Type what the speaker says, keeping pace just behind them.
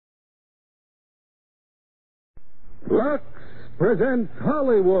Lux presents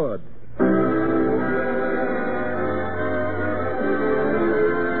Hollywood.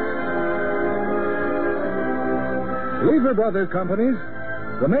 Lever Brothers Companies,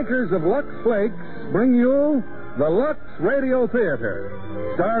 the makers of Lux Flakes, bring you the Lux Radio Theater,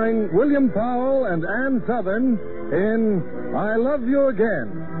 starring William Powell and Ann Southern in I Love You Again.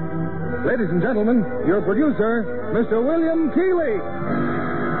 Ladies and gentlemen, your producer, Mr. William Keighley.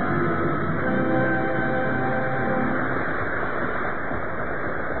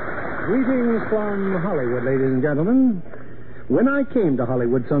 Greetings from Hollywood, ladies and gentlemen. When I came to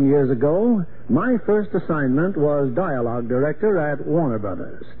Hollywood some years ago, my first assignment was dialogue director at Warner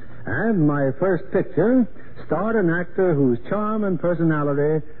Brothers. And my first picture starred an actor whose charm and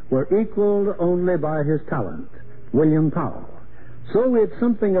personality were equaled only by his talent, William Powell. So it's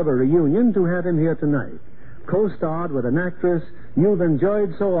something of a reunion to have him here tonight, co-starred with an actress you've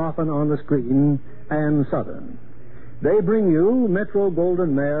enjoyed so often on the screen, Ann Southern. They bring you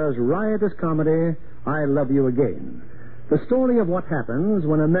Metro-Goldwyn-Mayer's riotous comedy, I Love You Again. The story of what happens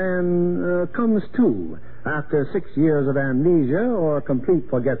when a man comes to after 6 years of amnesia or complete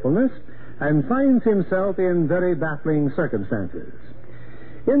forgetfulness and finds himself in very baffling circumstances.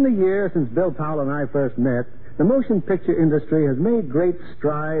 In the year since Bill Powell and I first met, the motion picture industry has made great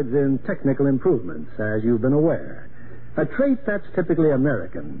strides in technical improvements, as you've been aware. A trait that's typically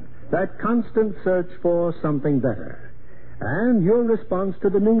American, that constant search for something better. And your response to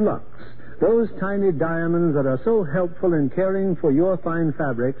the new Lux, those tiny diamonds that are so helpful in caring for your fine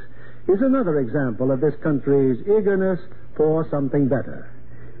fabrics, is another example of this country's eagerness for something better.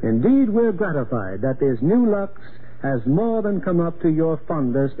 Indeed, we're gratified that this new Lux has more than come up to your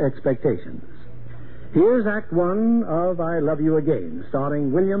fondest expectations. Here's Act One of I Love You Again,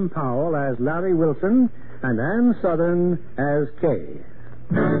 starring William Powell as Larry Wilson and Ann Southern as Kay.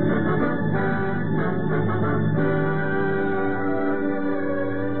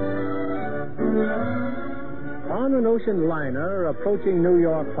 On an ocean liner approaching New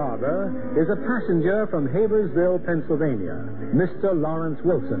York Harbor is a passenger from Habersville, Pennsylvania, Mr. Lawrence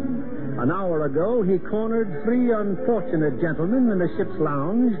Wilson. An hour ago, he cornered 3 unfortunate gentlemen in the ship's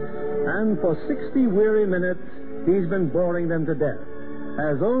lounge, and for 60 weary minutes, he's been boring them to death,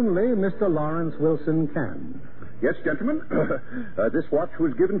 as only Mr. Lawrence Wilson can. Yes, gentlemen. This watch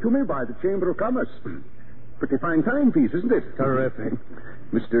was given to me by the Chamber of Commerce. Pretty fine timepiece, isn't it? Terrific.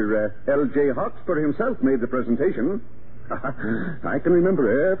 Mr. L.J. Hotspur himself made the presentation. I can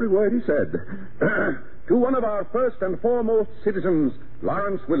remember every word he said. To one of our first and foremost citizens,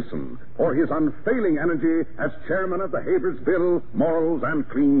 Lawrence Wilson, for his unfailing energy as chairman of the Habersville Morals and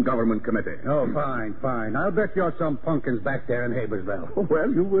Clean Government Committee. Oh, fine, fine. I'll bet you're some pumpkins back there in Habersville. Oh, well,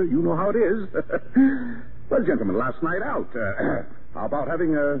 you know how it is. Well, gentlemen, last night out, how about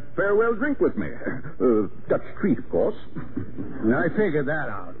having a farewell drink with me? Dutch treat, of course. I figured that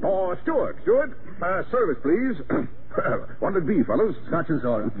out. Oh, Stewart, service, please. What'll it be, fellas? Scotch and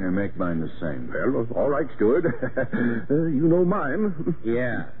soda. Yeah, make mine the same. Well, all right, Stewart. You know mine.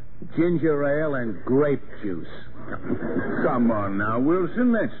 Yeah. Ginger ale and grape juice. Come on now,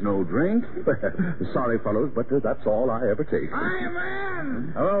 Wilson. That's no drink. Sorry, fellows, but that's all I ever take. Hi,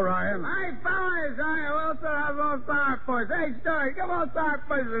 man. Hello, Ryan. Hi, fellas. Hi, Wilson. How's those Starfish? Hey, Stuart, give those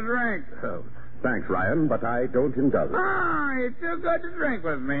Starfish a drink. Oh, thanks, Ryan, but I don't indulge. Oh, you're too good to drink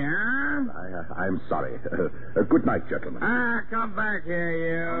with me, huh? I'm sorry. Good night, gentlemen. Come back here,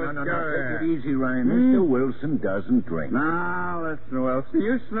 you. No. Take it easy, Ryan. Mr. Wilson doesn't drink. Now, listen, Wilson.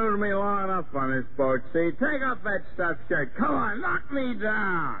 You snooted me long enough on this boat, see? Take off that stuffed shirt. Come on, knock me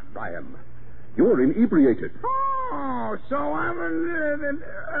down. Ryan, you're inebriated. Oh, so I'm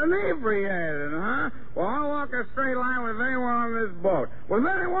inebriated, huh? Well, I'll walk a straight line with anyone on this boat. With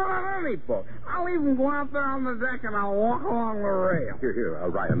anyone on any boat. I'll even go out there on the deck and I'll walk along the rail. Here,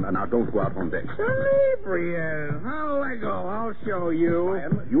 Ryan, now don't go out on deck. Inebriated, huh? Let go. I'll show you.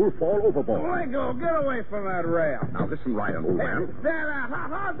 Ryan, you'll fall overboard. Let go. Get away from that rail. Now, listen, Ryan, old man.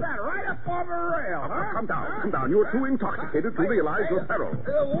 How's that? Right up over the rail, huh? Come down. You're too intoxicated to realize your peril.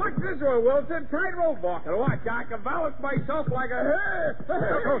 Watch this way, Wilson. Tightrope walking. Watch, I can balance myself like a...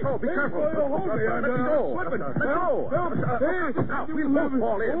 So, be careful. Let me go. Let go. Now, we'll both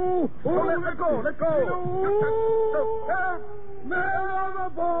fall in. Let go. Man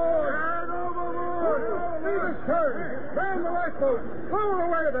overboard! Leave us turn. Burn the lifeboat. Lower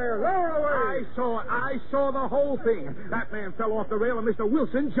away there. Lower away. I saw the whole thing. That man fell off the rail and Mr.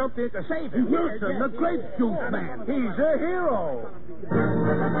 Wilson jumped in to save him. Wilson, the grape juice man. He's a hero.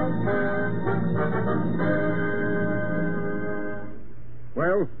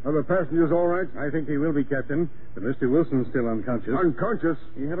 Well, are the passengers all right? I think he will be, Captain. But Mr. Wilson's still unconscious. Unconscious?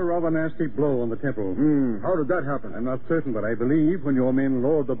 He had a rather nasty blow on the temple. How did that happen? I'm not certain, but I believe when your men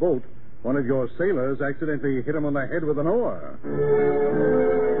lowered the boat, one of your sailors accidentally hit him on the head with an oar.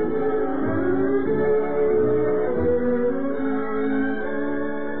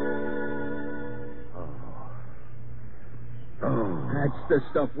 That's the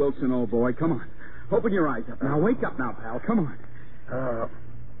stuff, Wilson, old boy. Come on. Open your eyes up. Now, wake up now, pal. Come on.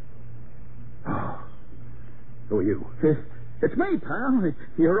 Who are you? It's me, pal.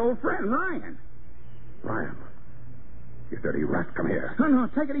 Your old friend, Ryan. Ryan. You dirty rat, come here. No,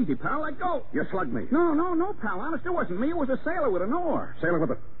 take it easy, pal. Let go. You slugged me. No, pal. Honest, it wasn't me. It was a sailor with an oar. Sailor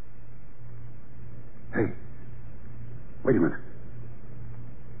with a... Hey. Wait a minute.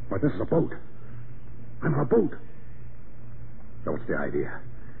 Why, this is a boat. I'm on a boat. So what's the idea?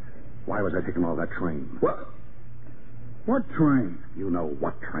 Why was I taking all that train? What train? You know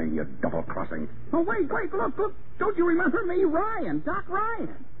what train, you double-crossing. Oh, wait, look. Don't you remember me, Ryan? Doc Ryan.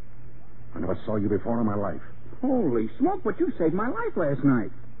 I never saw you before in my life. Holy smoke, but you saved my life last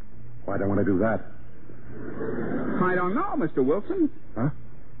night. Why do I want to do that? I don't know, Mr. Wilson. Huh?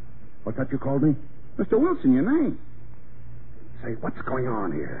 What's that you called me? Mr. Wilson, your name. Say, what's going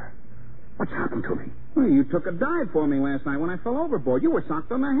on here? What's happened to me? Well, you took a dive for me last night when I fell overboard. You were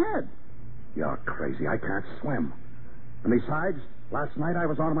socked on the head. You're crazy. I can't swim. And besides, last night I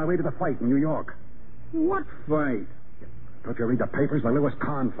was on my way to the fight in New York. What fight? Don't you read the papers? The Lewis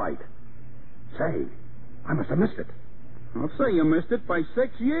Kahn fight. Say, I must have missed it. I'll say you missed it by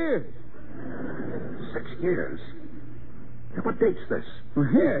 6 years. 6 years? Yeah, what date's this? Well,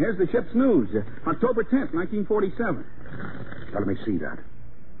 here's the ship's news. October 10th, 1947. Let me see that.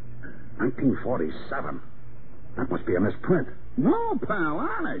 1947. That must be a misprint. No, pal,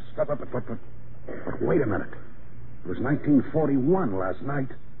 honest. But wait a minute. It was 1941 last night.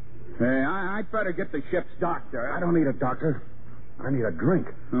 Hey, I'd better get the ship's doctor. I don't need a doctor. I need a drink.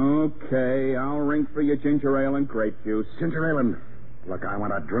 Okay, I'll ring for your ginger ale and grape juice. Ginger ale and... Look, I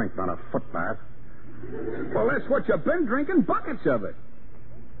want a drink, not a foot bath. Well, that's what you've been drinking, buckets of it.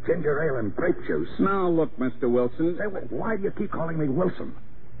 Ginger ale and grape juice. Now, look, Mr. Wilson. Say, why do you keep calling me Wilson?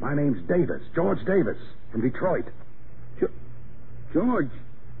 My name's Davis, George Davis, from Detroit. George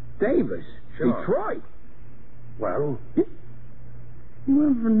Davis? Sure. Detroit? Well? You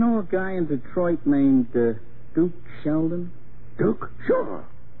ever know a guy in Detroit named Duke Sheldon? Duke? Sure.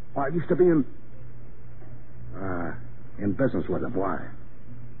 I used to be in business with him. Why?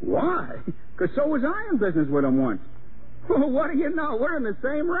 Why? Because so was I in business with him once. Well, what do you know? We're in the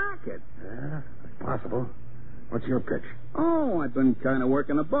same racket. Yeah, possible. What's your pitch? Oh, I've been kind of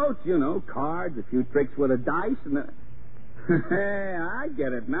working the boats, you know, cards, a few tricks with a dice, and Hey, I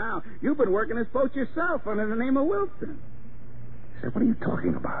get it now. You've been working this boat yourself under the name of Wilson. Say, what are you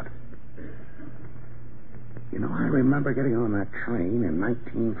talking about? You know, I remember getting on that train in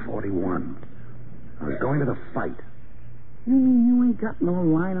 1941. I was going to the fight. You mean you ain't got no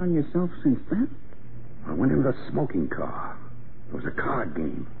line on yourself since then? I went into the smoking car. It was a card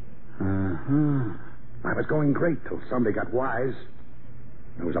game. Uh-huh. I was going great till somebody got wise.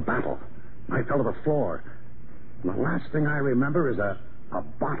 There was a battle. I fell to the floor. And the last thing I remember is a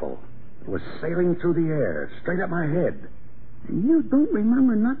bottle. It was sailing through the air, straight at my head. And you don't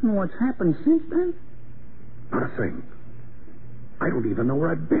remember nothing what's happened since then? Not a thing. I don't even know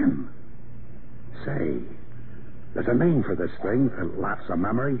where I've been. Say, there's a name for this thing, a lapse of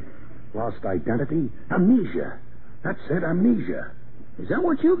memory, lost identity, amnesia. That's it, amnesia. Is that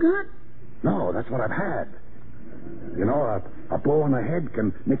what you got? No, that's what I've had. You know, a blow on the head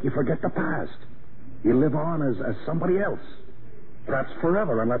can make you forget the past. You live on as somebody else. Perhaps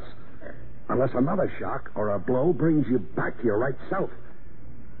forever, unless another shock or a blow brings you back to your right self.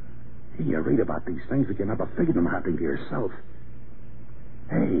 You read about these things, but you never figured them happening to yourself.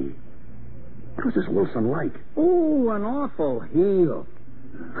 Hey, what was this Wilson like? Oh, an awful heel.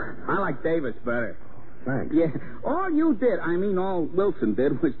 I like Davis better. Thanks. Yeah, all you did, all Wilson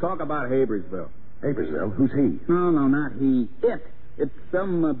did, was talk about Habersville. Habersville? Who's he? No, not he. It's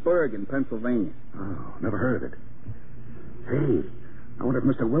some burg in Pennsylvania. Oh, never heard of it. Hey, I wonder if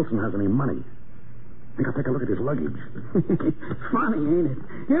Mr. Wilson has any money. I think I'll take a look at his luggage. Funny, ain't it?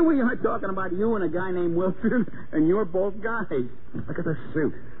 Here we are talking about you and a guy named Wilson, and you're both guys. Look at this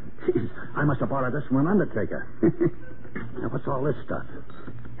suit. Jeez, I must have borrowed this from an undertaker. Now, what's all this stuff?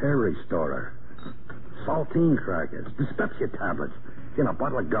 Hair restorer. Saltine crackers. Dyspepsia tablets. And a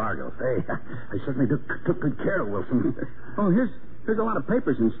bottle of gargles. Hey, I certainly took good care of Wilson. Oh, here's a lot of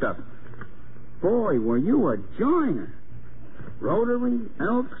papers and stuff. Boy, were you a joiner. Rotary,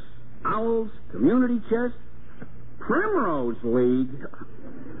 Elks, Owls, Community Chest. Primrose League?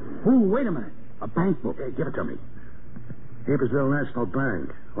 Oh, wait a minute. A bank book. Hey, give it to me. Habersville National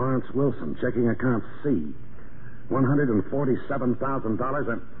Bank. Lawrence Wilson, checking account C.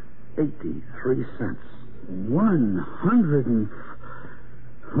 $147,000.83. 100 and...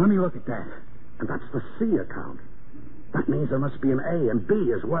 Let me look at that. And that's the C account. That means there must be an A and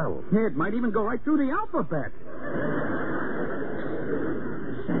B as well. Yeah, it might even go right through the alphabet.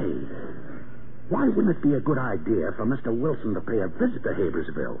 Say, why wouldn't it be a good idea for Mr. Wilson to pay a visit to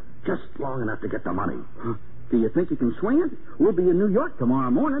Habersville? Just long enough to get the money. Huh? Do you think you can swing it? We'll be in New York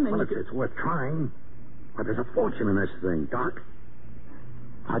tomorrow morning. And Well, it's worth trying. But there's a fortune in this thing, Doc.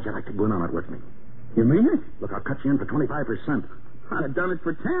 How'd you like to go in on it with me? You mean it? Look, I'll cut you in for 25%. I'd have done it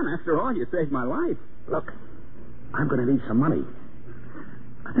for 10. After all, you saved my life. Look, I'm going to need some money.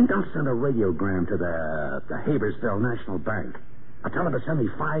 I think I'll send a radiogram to the Habersville National Bank. I'll tell them to send me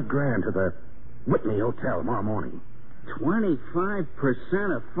 $5,000 to the Whitney Hotel tomorrow morning.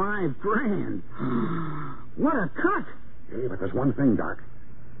 25% of $5,000. What a cut! Hey, but there's one thing, Doc.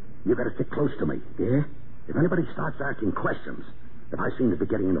 You've got to stick close to me. Yeah? If anybody starts asking questions, if I seem to be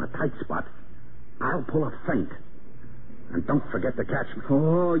getting into a tight spot, I'll pull a feint. And don't forget to catch me.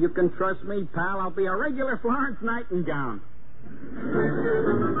 Oh, you can trust me, pal. I'll be a regular Florence Nightingale.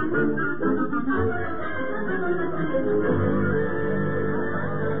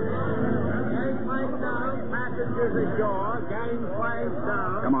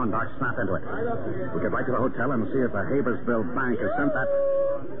 Come on, Doc, snap into it. We'll get right to the hotel and see if the Habersville Bank has sent that.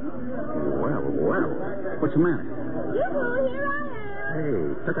 Well. What's the matter? Yoo-hoo, here I am. Hey,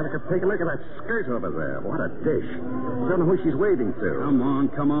 take a look at that skirt over there. What a dish. Don't know who she's waving to.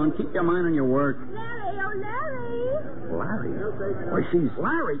 Come on. Keep your mind on your work. Larry, oh, Larry. Larry? Why, she's...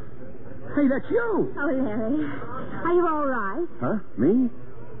 Larry? Hey, that's you. Oh, Larry. Are you all right? Huh? Me?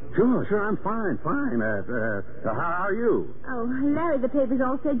 Sure, I'm fine. How are you? Oh, Larry, the papers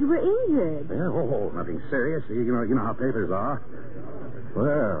all said you were injured. Yeah, nothing serious. You know how papers are.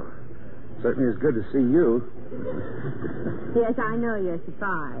 Well, certainly it's good to see you. Yes, I know you're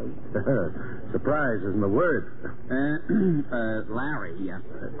surprised. Surprise isn't the word. Larry.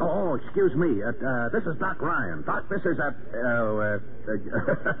 Oh, excuse me. This is Doc Ryan. Doc, this is yes,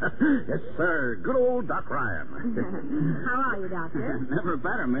 sir. Good old Doc Ryan. How are you, Doctor? Never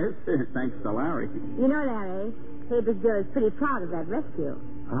better, miss. Thanks to Larry. You know, Larry, Habersville is pretty proud of that rescue.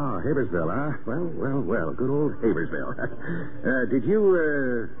 Oh, Habersville, huh? Well. Good old Habersville.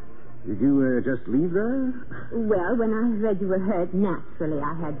 Did you just leave there? Well, when I read you were hurt, naturally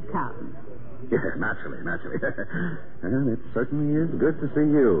I had to come. Yeah, naturally. And it certainly is good to see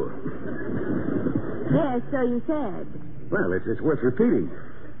you. Yes, so you said. Well, it's worth repeating.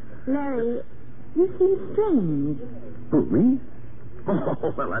 Larry, you seem strange. Who, me?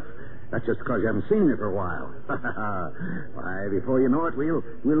 Oh, well, that's just because you haven't seen me for a while. Why, before you know it,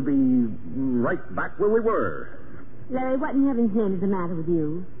 we'll be right back where we were. Larry, what in heaven's name is the matter with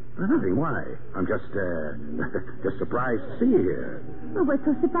you? Nothing. Why? I'm just surprised to see you here. Well, what's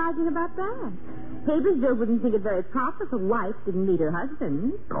so surprising about that? Habersville wouldn't think it very proper if a wife didn't meet her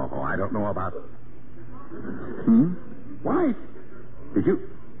husband. Oh, I don't know about... Wife? Did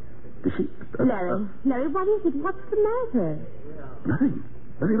she... Larry, what is it? What's the matter? Nothing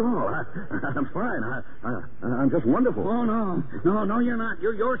at all. I'm fine. I'm just wonderful. Oh, no, you're not.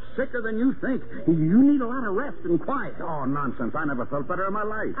 You're sicker than you think. You need a lot of rest and quiet. Oh, nonsense. I never felt better in my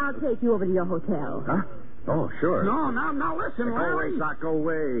life. I'll take you over to your hotel. Huh? Oh, sure. No, now listen, Larry. Go away, Doc, go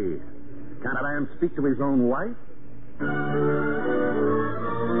away. Can't a man speak to his own wife?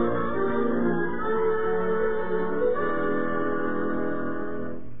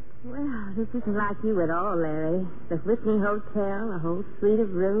 This isn't like you at all, Larry. The Whitney Hotel, a whole suite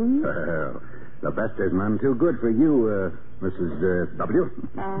of rooms. Well, the best is none too good for you, Mrs. W.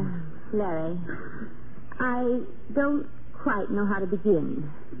 Larry, I don't quite know how to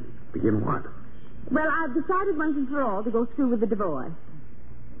begin. Begin what? Well, I've decided once and for all to go through with the divorce.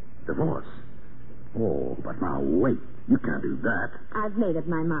 Divorce? Oh, but now wait. You can't do that. I've made up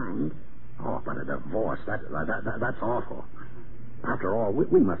my mind. Oh, but a divorce, that's awful. After all,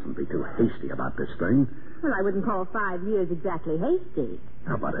 we mustn't be too hasty about this thing. Well, I wouldn't call 5 years exactly hasty.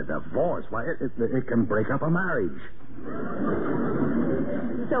 How about a divorce? Why, it can break up a marriage.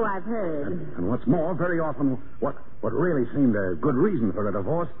 So I've heard. And what's more, very often, what really seemed a good reason for a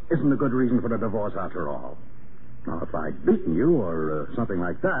divorce isn't a good reason for a divorce after all. Now, if I'd beaten you or something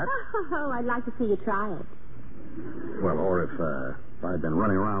like that... Oh, I'd like to see you try it. Well, or if I'd been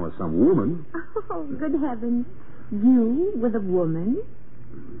running around with some woman... Oh, good heavens. You with a woman?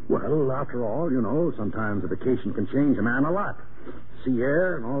 Well, after all, sometimes a vacation can change a man a lot. Sea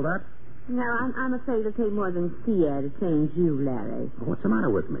air and all that. No, I'm afraid it'll take more than sea air to change you, Larry. What's the matter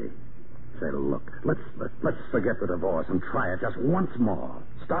with me? Say, look, let's forget the divorce and try it just once more.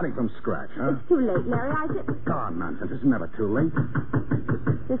 Starting from scratch, huh? It's too late, Larry. Oh, nonsense. It's never too late.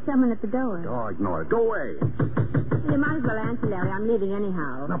 There's someone at the door. Oh, ignore it. Go away. You might as well answer, Larry. I'm leaving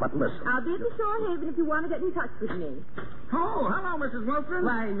anyhow. No, but listen. I'll be at the Shore Haven if you want to get in touch with me. Oh, hello, Mrs. Wilson.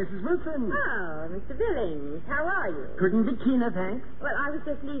 Why, Mrs. Wilson. Oh, Mr. Billings. How are you? Couldn't be keener, thanks. Well, I was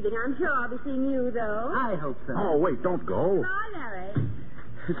just leaving. I'm sure I'll be seeing you, though. I hope so. Oh, wait, don't go. Bye, Larry.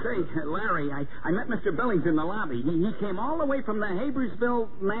 Say, Larry, I met Mr. Billings in the lobby. He came all the way from the Habersville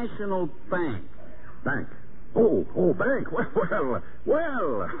National Bank. Bank. Oh, bank. Well,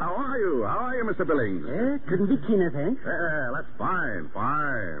 how are you? How are you, Mr. Billings? Couldn't be keener, thanks. Yeah, that's fine.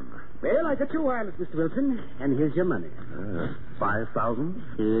 Well, I got your wireless, Mr. Wilson, and here's your money. 5,000?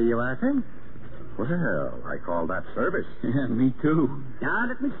 Here you are, sir. Well, I call that service. Yeah, me too. Now,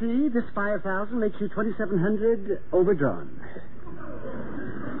 let me see. This 5,000 makes you 2,700 overdrawn.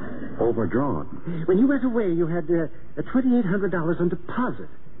 Overdrawn? When you went away, you had $2,800 on deposit.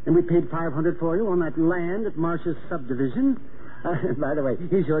 And we paid $500 for you on that land at Marsh's subdivision. By the way,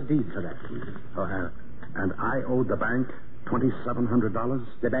 here's your deed for that. And I owed the bank $2,700?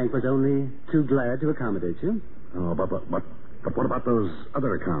 The bank was only too glad to accommodate you. Oh, but what about those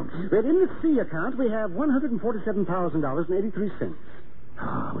other accounts? Well, in the C account, we have $147,083.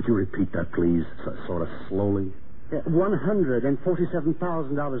 Would you repeat that, please? Sort of slowly.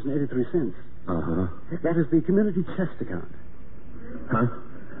 $147,083. Uh-huh. That is the community chest account. Huh?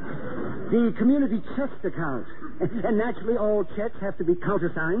 The community chest account. And naturally, all checks have to be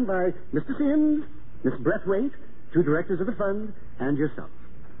countersigned by Mr. Sims, Miss Breathwaite, 2 directors of the fund, and yourself.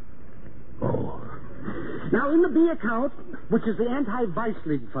 Oh. Now, in the B account, which is the Anti-Vice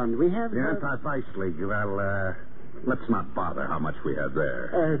League Fund, we have... The Anti-Vice League. Well, let's not bother how much we have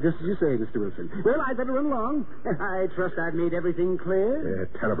there. Just as you say, Mr. Wilson. Well, I'd better run along. I trust I've made everything clear.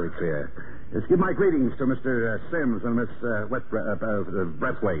 Terribly clear. Let's give my greetings to Mr. Sims and Miss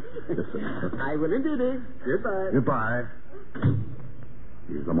Breathwaite. I will indeed. Goodbye. Goodbye.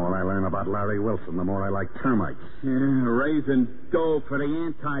 Geez, the more I learn about Larry Wilson, the more I like termites. Yeah, raising dough for the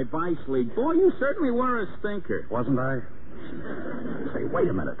Anti-Vice League. Boy, you certainly were a stinker. Wasn't I? Say, wait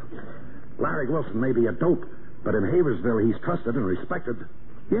a minute. Larry Wilson may be a dope, but in Haversville, he's trusted and respected.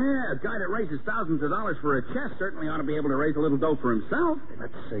 Yeah, a guy that raises thousands of dollars for a chest certainly ought to be able to raise a little dough for himself.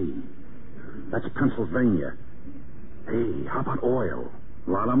 Let's see. That's Pennsylvania. Hey, how about oil? A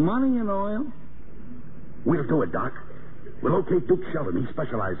lot of money in oil. We'll do it, Doc. We'll locate Duke Sheldon. He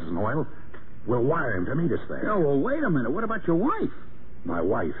specializes in oil. We'll wire him to meet us there. Oh, well, wait a minute. What about your wife? My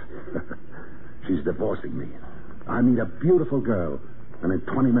wife? She's divorcing me. I meet a beautiful girl, and in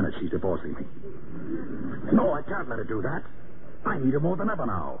 20 minutes she's divorcing me. No, I can't let her do that. I need her more than ever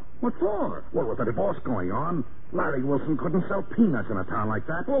now. What for? Well, with the divorce going on, Larry Wilson couldn't sell peanuts in a town like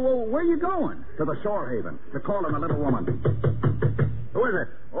that. Well, where are you going? To the Shore Haven, to call on a little woman. Who is it?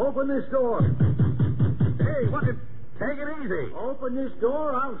 Open this door. Hey, what did... Take it easy. Open this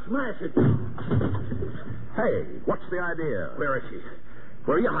door, I'll smash it. Hey, what's the idea? Where is she?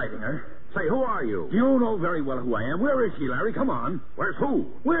 Where are you hiding her? Say, who are you? You know very well who I am. Where is she, Larry? Come on. Where's who?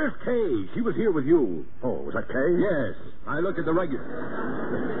 Where's Kay? She was here with you. Oh, was that Kay? Yes. I looked at the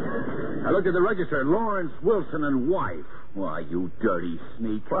register. Lawrence Wilson and wife. Why, you dirty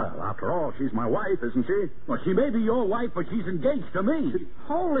sneak. Well, after all, she's my wife, isn't she? Well, she may be your wife, but she's engaged to me.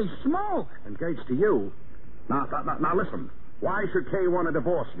 Holy smoke! Engaged to you? Now, listen. Why should Kay want to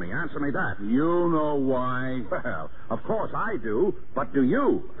divorce me? Answer me that. You know why. Well, of course I do, but do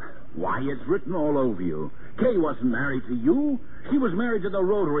you? Why, it's written all over you. Kay wasn't married to you. She was married to the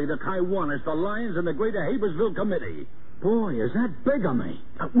Rotary, the Kiwanis, the Lions, and the Greater Habersville Committee. Boy, is that bigamy.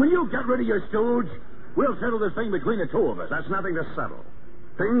 Will you get rid of your stooge? We'll settle this thing between the two of us. That's nothing to settle.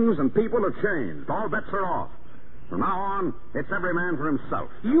 Things and people have changed. All bets are off. From now on, it's every man for himself.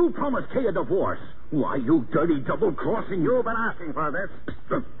 You promised Kay a divorce. Why, you dirty double-crossing... You've been asking for this.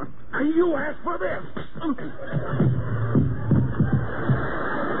 And you asked for this.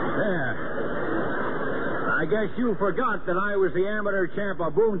 There. I guess you forgot that I was the amateur champ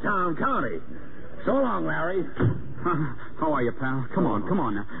of Boomtown County. So long, Larry. How are you, pal? Come on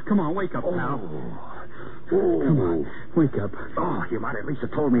now. Come on, wake up, pal. Oh. Come on, wake up. Oh, you might at least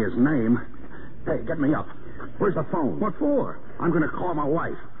have told me his name. Hey, get me up. Where's the phone? What for? I'm going to call my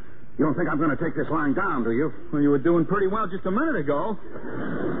wife. You don't think I'm going to take this line down, do you? Well, you were doing pretty well just a minute ago.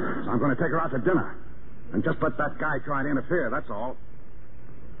 So I'm going to take her out to dinner. And just let that guy try to interfere, that's all.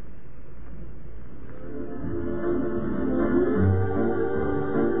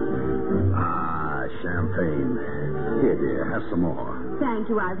 Ah, champagne. Here, dear, have some more. thank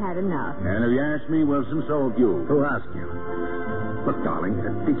you. I've had enough. And if you ask me, Wilson, so have you. Who asked you? Look, darling,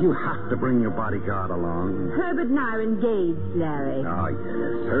 did you have to bring your bodyguard along? Herbert and I are engaged, Larry. Oh,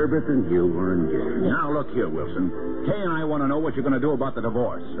 yes. Herbert and you were engaged. Now, look here, Wilson. Kay and I want to know what you're going to do about the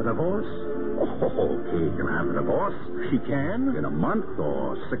divorce. The divorce? Oh, Kay can have a divorce. She can? In a month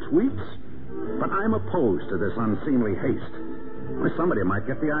or 6 weeks. But I'm opposed to this unseemly haste. Why, somebody might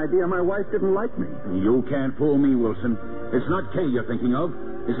get the idea my wife didn't like me. You can't fool me, Wilson. It's not Kay you're thinking of.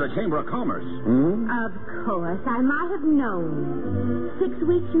 It's the Chamber of Commerce. Hmm? Of course. I might have known. 6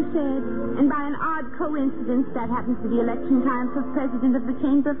 weeks, you said? And by an odd coincidence, that happens to be election time for president of the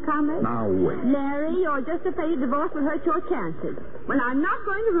Chamber of Commerce? Now, wait. Larry, you're just afraid a divorce will hurt your chances. Well, I'm not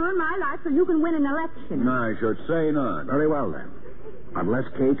going to ruin my life so you can win an election. I should say not. Very well, then. Unless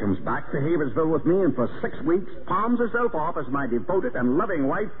Kay comes back to Haversville with me and for 6 weeks palms herself off as my devoted and loving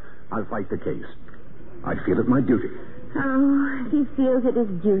wife, I'll fight the case. I feel it my duty. Oh, if he feels it his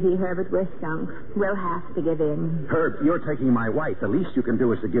duty, Herbert, we're sunk. We'll have to give in. Herb, you're taking my wife. The least you can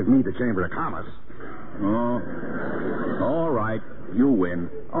do is to give me the Chamber of Commerce. Oh, all right. You win.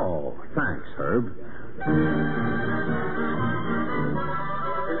 Oh, thanks, Herb.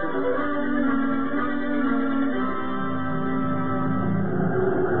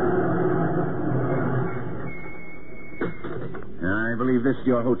 I believe this is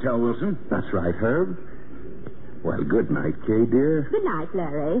your hotel, Wilson. That's right, Herb. Well, good night, Kay, dear. Good night,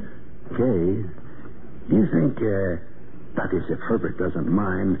 Larry. Kay, do you think, that is, if Herbert doesn't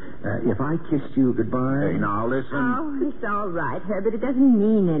mind, if I kissed you goodbye? Hey, now, listen. Oh, it's all right, Herbert. It doesn't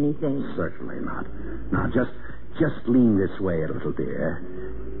mean anything. Certainly not. Now, just lean this way a little, dear.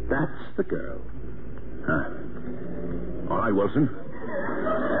 That's the girl. All right, Wilson.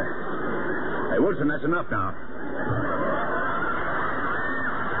 Hey, Wilson, that's enough now.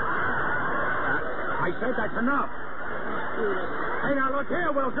 I said that's enough. Hey, now, look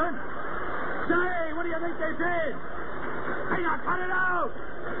here, Wilson. Say, what do you think this is? Hey, now, cut it out.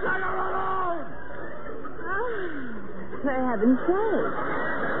 Let her alone. Oh, for heaven's sake.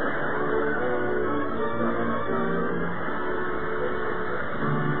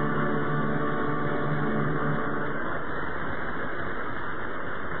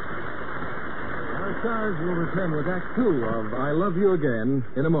 Our stars will return with Act 2 of I Love You Again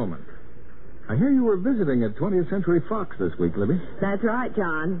in a moment. I hear you were visiting at 20th Century Fox this week, Libby. That's right,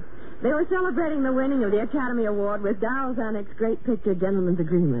 John. They were celebrating the winning of the Academy Award with Darrell Zanuck's great picture, Gentleman's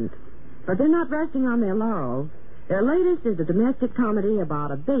Agreement. But they're not resting on their laurels. Their latest is a domestic comedy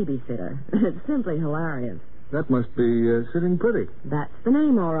about a babysitter. It's simply hilarious. That must be sitting pretty. That's the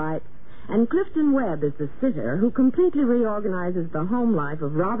name, all right. And Clifton Webb is the sitter who completely reorganizes the home life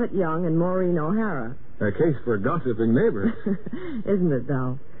of Robert Young and Maureen O'Hara. A case for gossiping neighbors. Isn't it,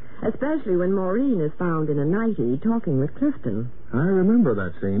 though? Especially when Maureen is found in a nightie talking with Clifton. I remember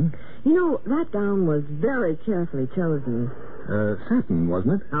that scene. You know, that gown was very carefully chosen. Satin,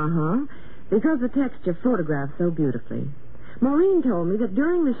 wasn't it? Uh-huh. Because the texture photographed so beautifully. Maureen told me that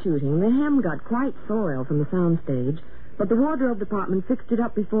during the shooting, the hem got quite soiled from the soundstage, but the wardrobe department fixed it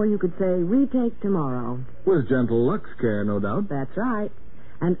up before you could say, retake tomorrow. With gentle luxe care, no doubt. That's right.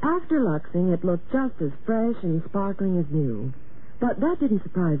 And after luxing, it looked just as fresh and sparkling as new. But that didn't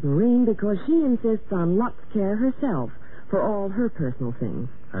surprise Maureen because she insists on Lux Care herself for all her personal things.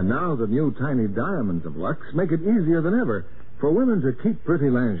 And now the new tiny diamonds of Lux make it easier than ever for women to keep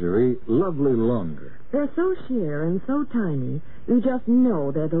pretty lingerie lovely longer. They're so sheer and so tiny, you just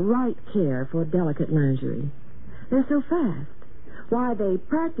know they're the right care for delicate lingerie. They're so fast. Why, they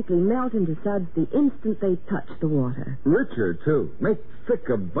practically melt into suds the instant they touch the water. Richer, too. Make thick,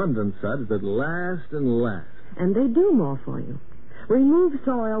 abundant suds that last and last. And they do more for you. Remove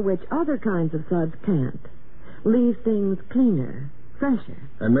soil which other kinds of suds can't. Leave things cleaner, fresher.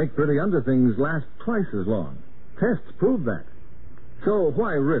 And make pretty underthings last twice as long. Tests prove that. So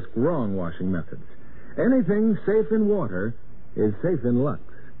why risk wrong washing methods? Anything safe in water is safe in Lux.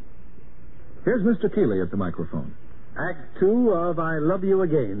 Here's Mr. Keeley at the microphone. Act 2 of I Love You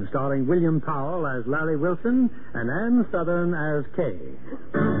Again, starring William Powell as Larry Wilson and Ann Southern as Kay.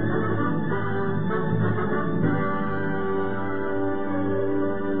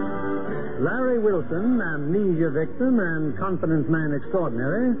 Larry Wilson, amnesia victim and confidence man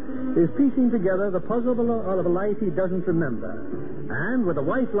extraordinary, is piecing together the puzzle of a life he doesn't remember. And with a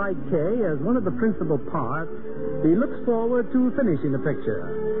wife like Kay as one of the principal parts, he looks forward to finishing the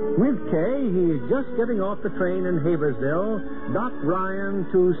picture. With Kay, he is just getting off the train in Haversville, Doc Ryan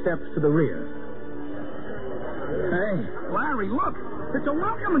 2 steps to the rear. Hey, Larry, look. It's a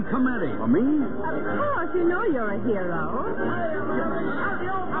welcoming committee. For me? Of course, you know you're a hero.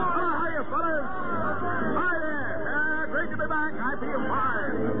 Hiya, fellas. Hi there. Great to be back. I feel fine.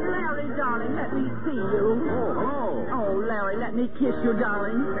 see you. Oh, hello. Oh, Larry, let me kiss you,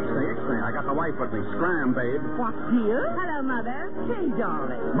 darling. Ixnay. I got the wife with me. Scram, babe. What's here? Hello, Mother. Hey,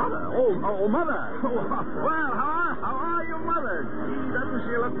 darling. Mother. Oh, Mother. Well, how are you, Mother? Gee, doesn't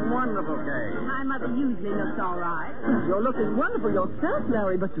she look wonderful, Kay? My mother usually looks all right. You're looking wonderful yourself,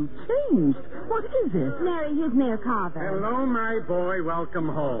 Larry, but you changed. What is it? Larry, here's Mayor Carver. Hello, my boy. Welcome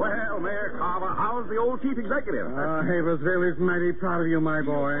home. Well, Mayor Carver, how's the old chief executive? Haversville is mighty proud of you, my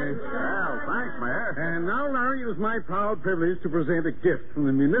boy. Well, thanks, Mayor. And now, Larry, it is my proud privilege to present a gift from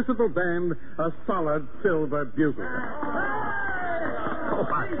the municipal band, a solid silver bugle. Oh,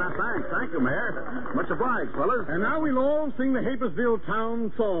 thanks. Thank you, Mayor. Much obliged, fellas. And now we'll all sing the Haversville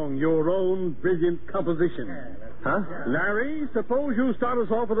Town Song, your own brilliant composition. Huh? Larry, suppose you start us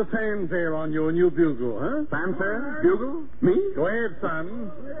off with a fanfare on your new bugle, huh? Fanfare? Bugle? Me? Go ahead,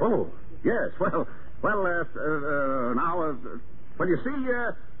 son. Oh, yes. Well, now, well, you see,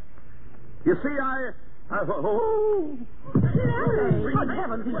 oh. Larry! Good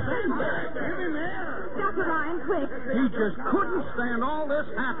heavens, he's saying Dr. Ryan, quick. He just couldn't stand all this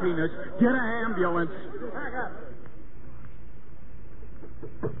happiness. Get an ambulance.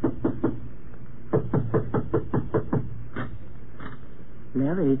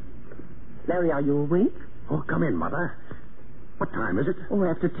 Larry, are you awake? Oh, come in, Mother. What time is it? Oh,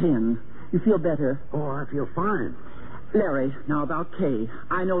 after 10. You feel better? Oh, I feel fine. Larry, now about Kay.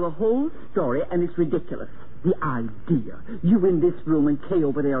 I know the whole story, and it's ridiculous. The idea. You in this room and Kay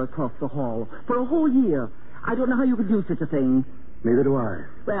over there across the hall. For a whole year. I don't know how you could do such a thing. Neither do I.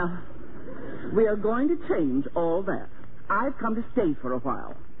 Well, we are going to change all that. I've come to stay for a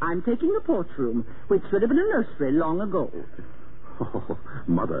while. I'm taking the porch room, which should have been a nursery long ago. Oh,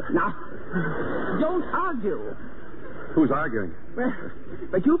 Mother. Now, don't argue. Who's arguing? Well,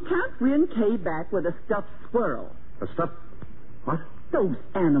 but you can't win Kay back with a stuffed squirrel. A stuff? What? Those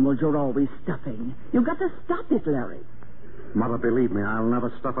animals you're always stuffing. You've got to stop it, Larry. Mother, believe me, I'll never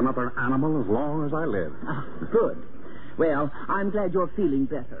stuff another animal as long as I live. Ah, good. Well, I'm glad you're feeling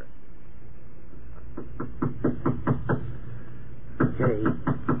better. Kay.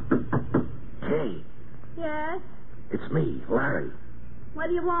 Yes? It's me, Larry. What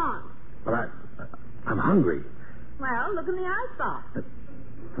do you want? But I'm hungry. Well, look in the icebox.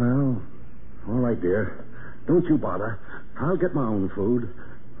 Well, all right, dear. Don't you bother. I'll get my own food.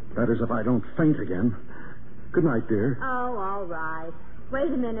 That is, if I don't faint again. Good night, dear. Oh, all right.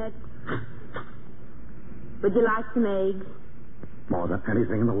 Wait a minute. Would you like some eggs? More than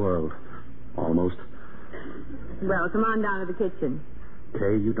anything in the world. Almost. Well, come on down to the kitchen.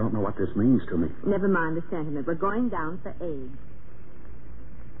 Kay, you don't know what this means to me. Never mind the sentiment. We're going down for eggs.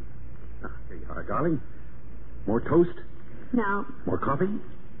 Here you are, darling. More toast? No. More coffee?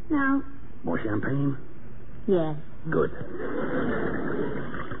 No. More champagne? Yes. Good.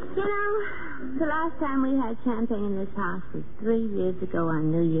 You know, the last time we had champagne in this house was 3 years ago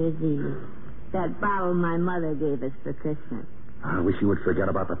on New Year's Eve. That bottle my mother gave us for Christmas. I wish you would forget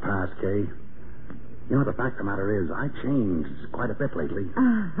about the past, Kay. You know, the fact of the matter is, I changed quite a bit lately.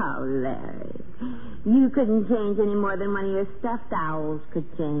 Oh, Larry. You couldn't change any more than one of your stuffed owls could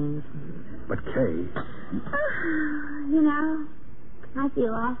change. But, Kay... You know, I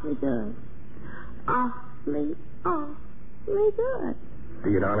feel awfully good. Awfully good. Do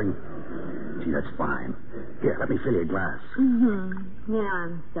you, darling? Gee, that's fine. Here, let me fill you a glass. Mm-hmm. You know,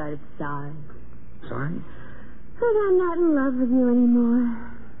 I'm sort of sorry. Sorry? But I'm not in love with you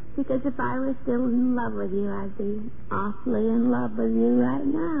anymore. Because if I were still in love with you, I'd be awfully in love with you right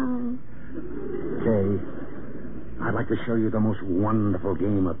now. Kay, I'd like to show you the most wonderful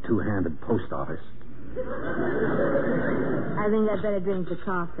game of two-handed post office. I think I'd better drink the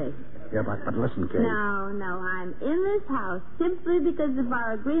coffee. Yeah, but listen, Kay. No, I'm in this house simply because of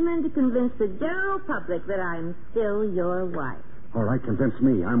our agreement to convince the general public that I'm still your wife. All right, convince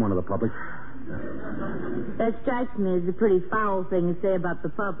me. I'm one of the public. That strikes me as a pretty foul thing to say about the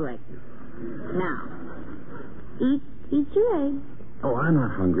public. Now, eat your eggs. Oh, I'm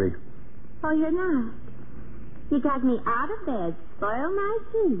not hungry. Oh, you're not? You got me out of bed, spoil my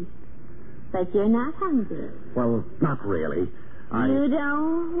teeth, but you're not hungry. Well, not really. You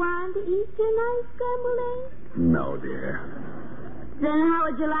don't want to eat your nice scrambled eggs? No, dear. Then how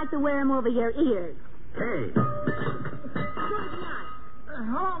would you like to wear them over your ears? Kay.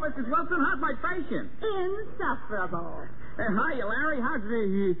 Hello, Mrs. Wilson. How's my patient? Insufferable. Hiya, Larry. How's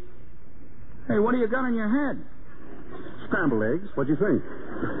the... Hey, what do you got on your head? Scrambled eggs. What'd you think?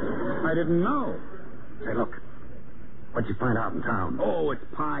 I didn't know. Say, look. What'd you find out in town? Oh, it's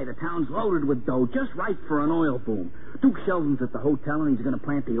pie. The town's loaded with dough, just right for an oil boom. Duke Sheldon's at the hotel, and he's going to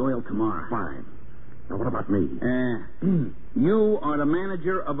plant the oil tomorrow. Fine. Now, what about me? You are the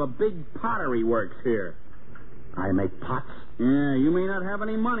manager of a big pottery works here. I make pots. Yeah, you may not have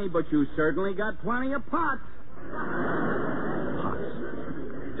any money, but you certainly got plenty of pots. Pots.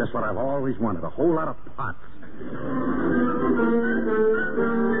 Just what I've always wanted, a whole lot of pots.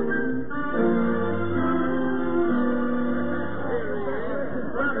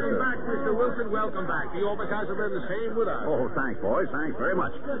 Welcome back. The always hasn't been the same with us. Oh, thanks, boys. Thanks very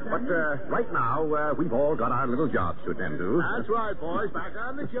much. But right now, we've all got our little jobs to attend to. That's right, boys. Back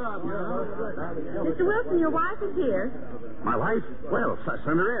on the job. Mr. Wilson, your wife is here. My wife? Well,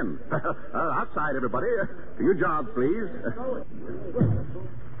 send her in. Outside, everybody. To your jobs, please.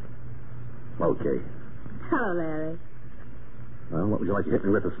 Okay. Hello, Larry. Well, what would you like to hit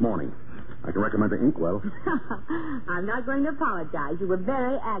me with this morning? I can recommend the inkwell. I'm not going to apologize. You were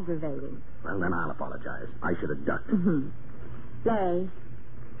very aggravating. Well, then I'll apologize. I should have ducked. Mm-hmm. Larry,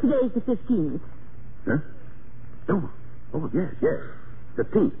 today's the 15th. Huh? Oh, yes.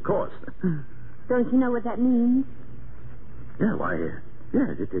 15th, of course. Don't you know what that means? Yeah, why,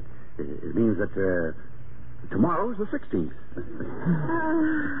 yeah, it means that tomorrow's the 16th.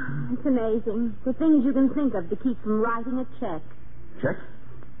 It's amazing. The things you can think of to keep from writing a check. Check?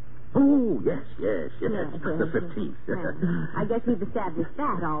 Oh, yes. The 15th. I guess we've established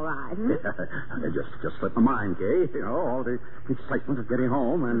that all right. Just slipped my mind, Kay. You know, all the excitement of getting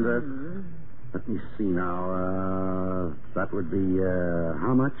home. And let me see now. That would be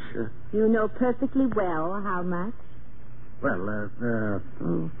how much? You know perfectly well how much. Well,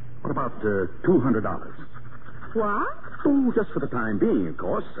 what about $200? What? Oh, just for the time being, of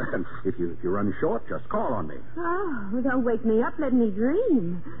course. And if you run short, just call on me. Oh, well, don't wake me up. Let me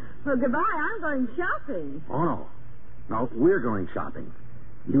dream. Well, goodbye. I'm going shopping. Oh, no. No, we're going shopping.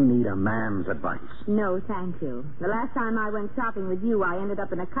 You need a man's advice. No, thank you. The last time I went shopping with you, I ended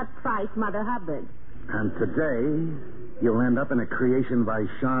up in a cut-price Mother Hubbard. And today, you'll end up in a creation by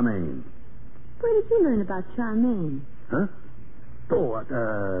Charmaine. Where did you learn about Charmaine? Huh? Oh,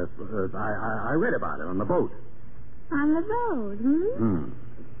 I read about it on the boat. On the boat,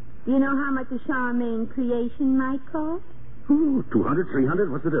 Do you know how much a Charmaine creation might cost? Ooh, 200, 300,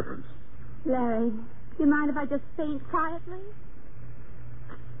 what's the difference? Larry, do you mind if I just faint quietly?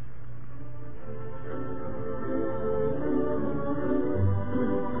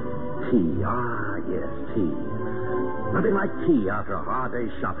 Tea, yes, tea. Nothing like tea after a hard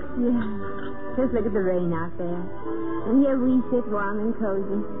day's shopping. Yeah, just look at the rain out there. And here we sit warm and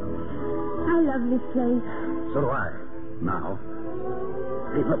cozy. I love this place. So do I. Now.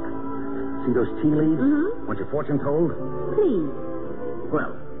 Hey, look. See those tea leaves? Mm-hmm. Want your fortune told? Please.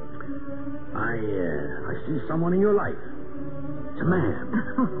 Well, I see someone in your life. It's a man.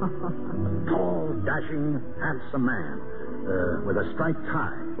 Tall, dashing, handsome man. With a striped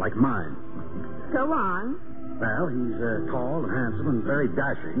tie, like mine. Go on. Well, he's tall and handsome and very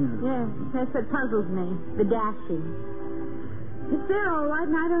dashing. Yes, that's what puzzles me. The dashing. It's there all right,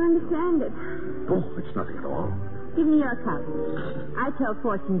 and I don't understand it. Oh, it's nothing at all. Give me your cup. I tell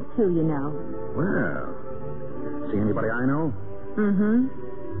fortunes, too, you know. Well, see anybody I know? Mm-hmm.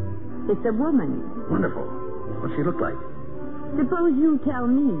 It's a woman. Wonderful. What's she look like? Suppose you tell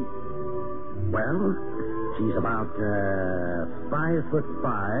me. Well, she's about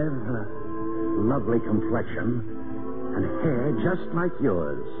 5'5", lovely complexion, and hair just like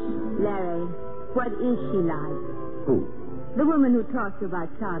yours. Larry, what is she like? Who? The woman who talked to you about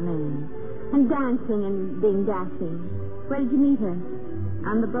Charmaine. And dancing and being dashing. Where did you meet her?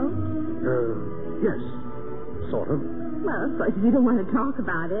 On the boat? Yes. Sort of. Well, of course, if you don't want to talk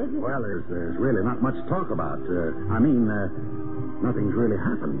about it. Well, there's really not much to talk about. Nothing's really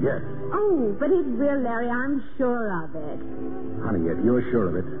happened yet. Oh, but it will, Larry. I'm sure of it. Honey, if you're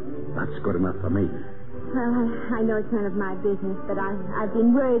sure of it, that's good enough for me. Well, I know it's none of my business, but I've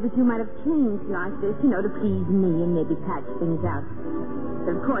been worried that you might have changed like this, to please me and maybe patch things up.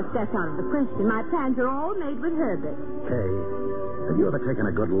 But of course, that's out of the question. My plans are all made with Herbert. Kay, have you ever taken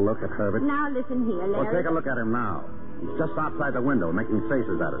a good look at Herbert? Now, listen here, Larry. Well, take a look at him now. He's just outside the window making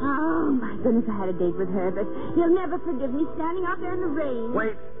faces at us. Oh, my goodness, I had a date with Herbert. He'll never forgive me standing out there in the rain.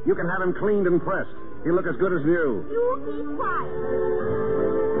 Wait, you can have him cleaned and pressed. He'll look as good as new. You keep quiet.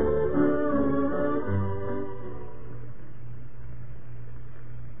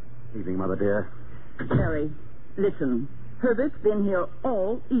 Evening, Mother dear. Harry, listen. Herbert's been here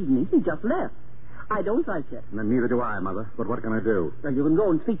all evening. He just left. I don't like it. And neither do I, Mother. But what can I do? Well, you can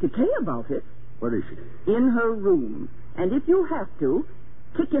go and speak to Kay about it. Where is she? In her room. And if you have to,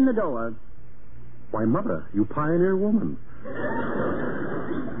 kick in the door. Why, Mother, you pioneer woman.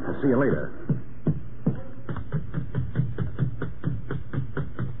 I'll see you later.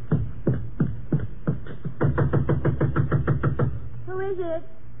 it?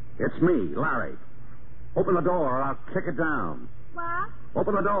 It's me, Larry. Open the door or I'll kick it down. What?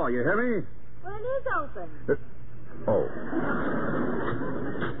 Open the door, you hear me? Well, it is open. Oh.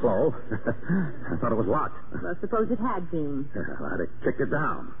 Hello. I thought it was locked. Well, suppose it had been. I'd have kicked it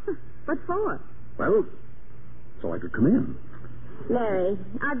down. What for? Well, so I could come in. Larry,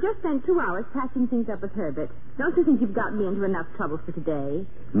 I've just spent 2 hours patching things up with Herbert. Don't you think you've gotten me into enough trouble for today?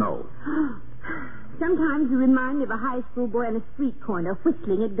 No. Sometimes you remind me of a high school boy on a street corner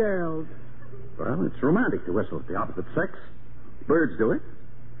whistling at girls. Well, it's romantic to whistle at the opposite sex. Birds do it.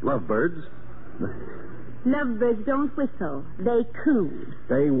 Love birds. Lovebirds don't whistle. They coo.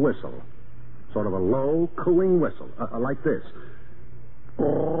 They whistle. Sort of a low, cooing whistle. Like this.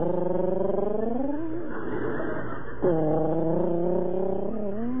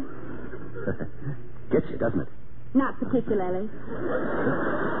 Gets you, doesn't it? Not particularly.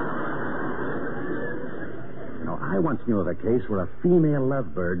 You know, I once knew of a case where a female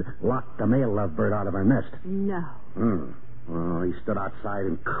lovebird locked a male lovebird out of her nest. No. Oh, he stood outside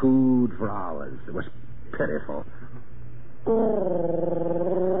and cooed for hours. It was pitiful.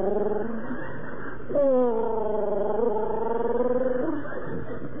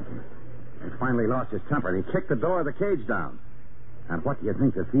 He finally lost his temper, and he kicked the door of the cage down. And what do you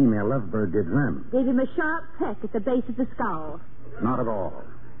think the female lovebird did then? Gave him a sharp peck at the base of the skull. Not at all.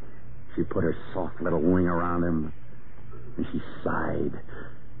 She put her soft little wing around him, and she sighed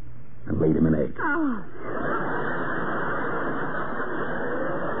and laid him an egg. Oh.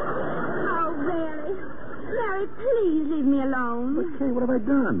 Oh, really? Larry, please leave me alone. But, Kay, what have I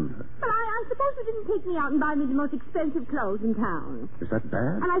done? But I suppose you didn't take me out and buy me the most expensive clothes in town. Is that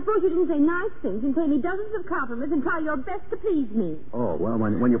bad? And I suppose you didn't say nice things and pay me dozens of compliments and try your best to please me. Oh, well,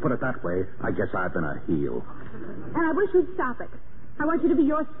 when you put it that way, I guess I've been a heel. And I wish you'd stop it. I want you to be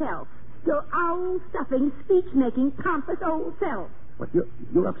yourself. Your owl-stuffing, speech-making, pompous old self. What,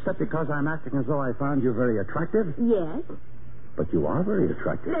 you're upset because I'm acting as though I found you very attractive? Yes. But you are very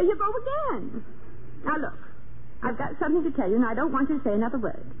attractive. There you go again. Now, look. I've got something to tell you, and I don't want you to say another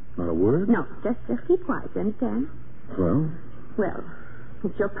word. Not a word? No, just keep quiet, you understand? Well? Well,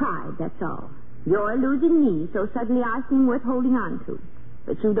 it's your pride, that's all. You're losing me, so suddenly I seem worth holding on to.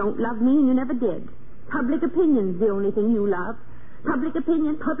 But you don't love me, and you never did. Public opinion's the only thing you love. Public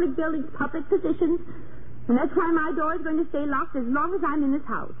opinion, public buildings, public positions. And that's why my door is going to stay locked as long as I'm in this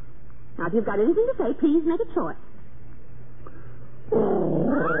house. Now, if you've got anything to say, please make a choice. Oh,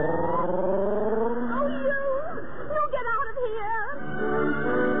 you get out of here.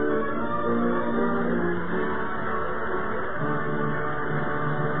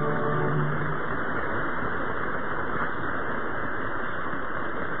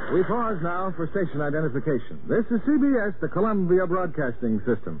 We pause now for station identification. This is CBS, the Columbia Broadcasting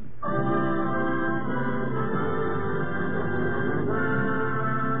System.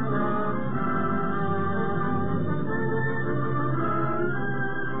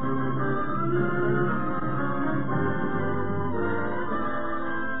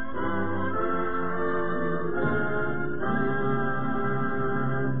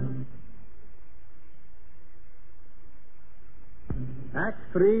 Act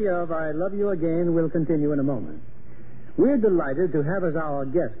 3 of I Love You Again will continue in a moment. We're delighted to have as our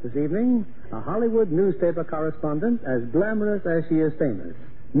guest this evening a Hollywood newspaper correspondent as glamorous as she is famous,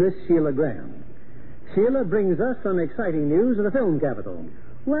 Miss Sheila Graham. Sheila brings us some exciting news of the film capital.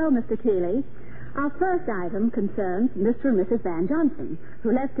 Well, Mr. Keeley, our first item concerns Mr. and Mrs. Van Johnson,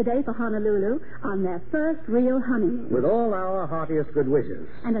 who left today for Honolulu on their first real honeymoon. With all our heartiest good wishes.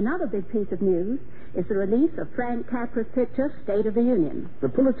 And another big piece of news is the release of Frank Capra's picture, State of the Union. The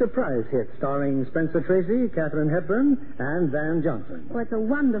Pulitzer Prize hit starring Spencer Tracy, Katharine Hepburn, and Van Johnson. Well, it's a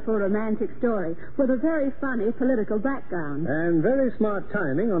wonderful romantic story with a very funny political background. And very smart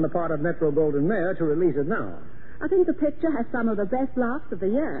timing on the part of Metro-Goldwyn-Mayer to release it now. I think the picture has some of the best laughs of the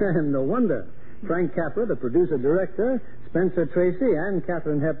year. And no wonder. Frank Capra, the producer-director, Spencer Tracy, and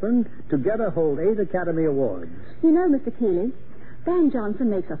Katharine Hepburn together hold 8 Academy Awards. You know, Mr. Keeley, Van Johnson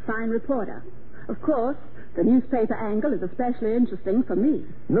makes a fine reporter. Of course, the newspaper angle is especially interesting for me.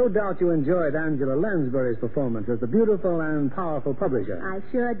 No doubt you enjoyed Angela Lansbury's performance as the beautiful and powerful publisher. I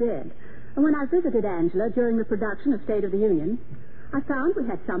sure did. And when I visited Angela during the production of State of the Union, I found we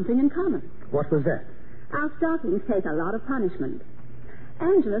had something in common. What was that? Our stockings take a lot of punishment.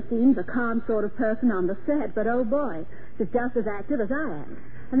 Angela seems a calm sort of person on the set, but oh boy, she's just as active as I am.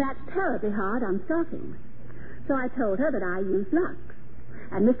 And that's terribly hard on stockings. So I told her that I use Lux.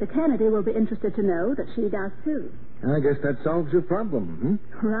 And Mr. Kennedy will be interested to know that she does too. I guess that solves your problem,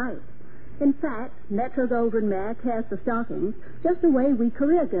 Right. In fact, Metro-Goldwyn-Mayer cares for stockings just the way we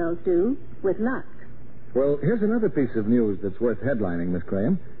career girls do with Lux. Well, here's another piece of news that's worth headlining, Miss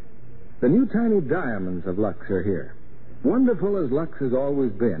Graham. The new tiny diamonds of Lux are here. Wonderful as Lux has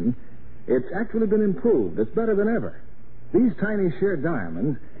always been, it's actually been improved. It's better than ever. These tiny sheer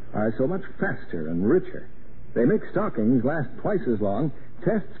diamonds are so much faster and richer. They make stockings last twice as long.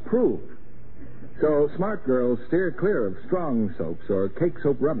 Tests prove. So smart girls steer clear of strong soaps or cake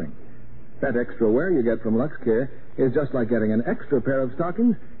soap rubbing. That extra wear you get from Lux Care is just like getting an extra pair of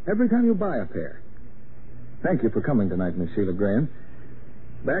stockings every time you buy a pair. Thank you for coming tonight, Miss Sheila Graham.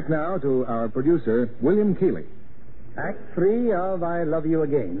 Back now to our producer, William Keeley. Act 3 of I Love You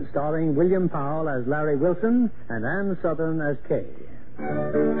Again, starring William Powell as Larry Wilson and Ann Southern as Kay.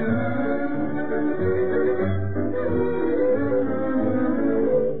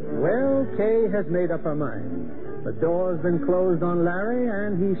 Well, Kay has made up her mind. The door's been closed on Larry,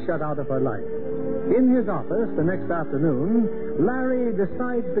 and he's shut out of her life. In his office the next afternoon, Larry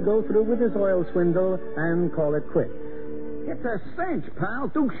decides to go through with his oil swindle and call it quits. It's a cinch, pal.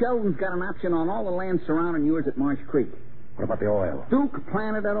 Duke Sheldon's got an option on all the land surrounding yours at Marsh Creek. What about the oil? Duke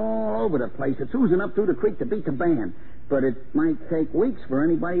planted it all over the place. It's oozing up through the creek to beat the band. But it might take weeks for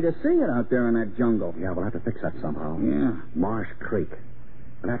anybody to see it out there in that jungle. Yeah, we'll have to fix that somehow. Yeah. Marsh Creek.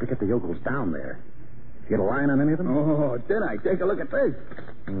 We'll have to get the yokels down there. Get a line on any of them? Oh, did I? Take a look at this.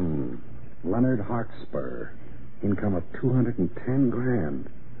 Leonard Hartspur. Income of $210,000.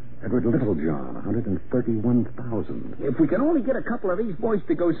 Edward Littlejohn, $131,000. If we can only get a couple of these boys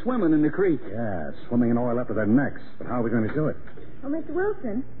to go swimming in the creek. Yeah, swimming in oil up to their necks. But how are we going to do it? Oh, Mr.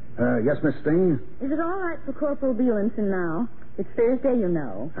 Wilson, Yes, Miss Sting? is it all right for Corporal Bielenson now? It's Thursday, you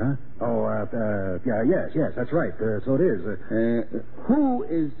know. Huh? Yes, that's right. So it is. Who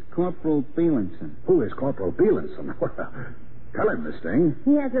is Corporal Bielenson? Who is Corporal Bielenson? Well, tell him, Miss Sting.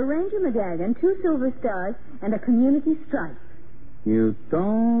 He has a Ranger medallion, 2 silver stars, and a community stripe. You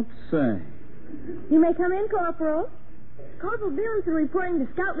don't say. You may come in, Corporal. Corporal Bielenson reporting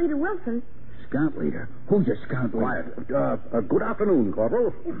to Scout Leader Wilson. Scout leader? Who's your scout leader? Quiet. Good afternoon,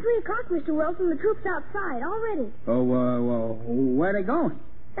 Corporal. It's 3 o'clock, Mr. Wilson. The troops outside already. Oh, well, where they going?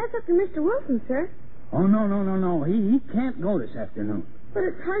 That's up to Mr. Wilson, sir. Oh, no. He can't go this afternoon. But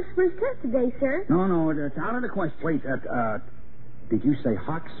it's Hartspur's test today, sir. No, it's out of the question. Wait, did you say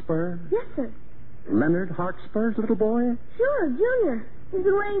Hawkspur? Yes, sir. Leonard Hawkspur's little boy? Sure, Junior. He's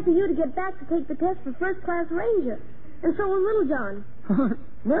been waiting for you to get back to take the test for first-class Ranger. And so will Little John.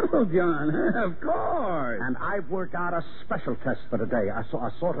 Little John, of course. And I've worked out a special test for today. A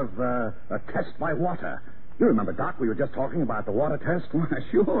sort of a test by water. You remember, Doc, we were just talking about the water test? Why,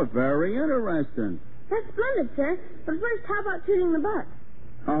 sure, very interesting. That's splendid, sir. But first, how about shooting the butt?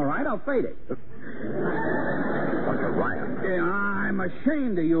 All right, I'll fade it. Dr. Ryan. Yeah, I'm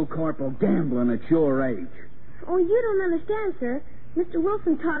ashamed of you, Corporal, gambling at your age. Oh, you don't understand, sir. Mr.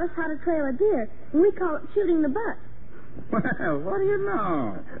 Wilson taught us how to trail a deer, and we call it shooting the butt. Well, what do you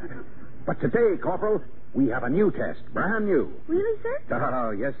know? But today, Corporal, we have a new test. Brand new. Really, sir?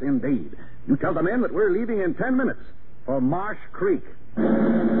 Oh, yes, indeed. You tell the men that we're leaving in 10 minutes for Marsh Creek.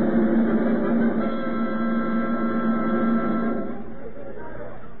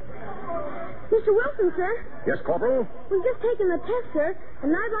 Mr. Wilson, sir. Yes, Corporal? We've just taken the test, sir,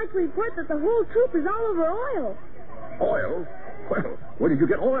 and I'd like to report that the whole troop is all over oil. Oil? Well, where did you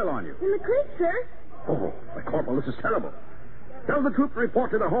get oil on you? In the creek, sir. Oh, Corporal, this is terrible. Tell the troop to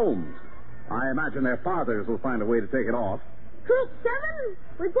report to their homes. I imagine their fathers will find a way to take it off. Troop 7,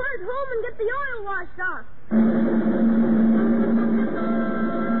 report at home and get the oil washed off.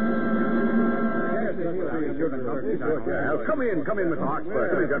 Come in, Mr. Hawkspur.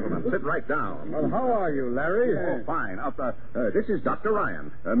 Come in, gentlemen. Sit right down. Well, how are you, Larry? Oh, fine. This is Dr.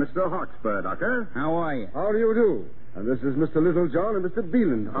 Ryan. Mr. Hawkspur, Doctor. How are you? How do you do? And this is Mr. Littlejohn and Mr.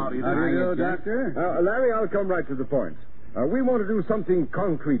 Beeland. How do you do, Doctor? Larry, I'll come right to the point. We want to do something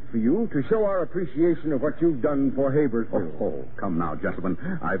concrete for you to show our appreciation of what you've done for Habersville. Oh, come now, gentlemen.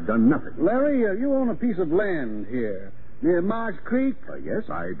 I've done nothing. Larry, you own a piece of land here near Marsh Creek. Yes,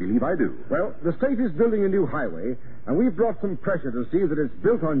 I believe I do. Well, the state is building a new highway, and we've brought some pressure to see that it's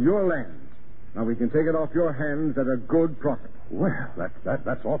built on your land. Now, we can take it off your hands at a good profit. Well,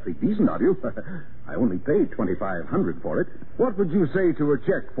 that's awfully decent of you. I only paid $2,500 for it. What would you say to a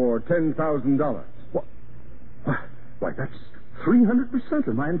check for $10,000? What? Why, that's 300%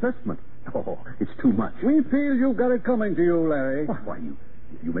 of my investment. Oh, it's too much. We feel you've got it coming to you, Larry. Why, you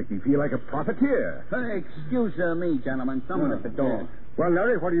make me feel like a profiteer. Excuse me, gentlemen. Someone at the door. Well,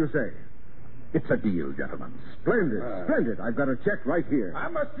 Larry, what do you say? It's a deal, gentlemen. Splendid. I've got a check right here. I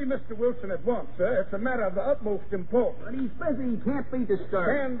must see Mr. Wilson at once, sir. It's a matter of the utmost importance. But he's busy. He can't be disturbed.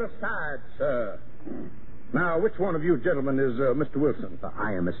 And besides, sir. Now, which one of you gentlemen is Mr. Wilson?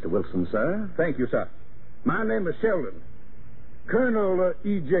 I am Mr. Wilson, sir. Thank you, sir. My name is Sheldon. Colonel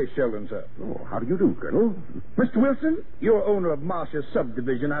E.J. Sheldon, sir. Oh, how do you do, Colonel? Mr. Wilson, you're owner of Marsh's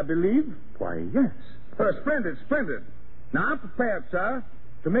subdivision, I believe. Why, yes. Splendid, splendid. Now, I'm prepared, sir,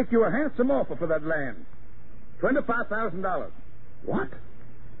 to make you a handsome offer for that land. $25,000. What?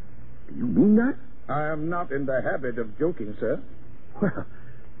 Do you mean that? I am not in the habit of joking, sir. Well,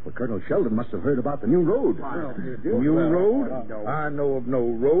 Colonel Sheldon must have heard about the new road. New road? I know of no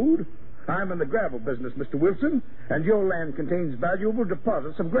road. I'm in the gravel business, Mr. Wilson, and your land contains valuable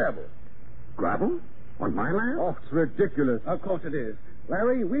deposits of gravel. Gravel? On my land? Oh, it's ridiculous. Of course it is.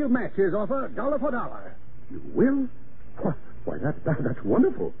 Larry, we'll match his offer dollar for dollar. You will? Why, that's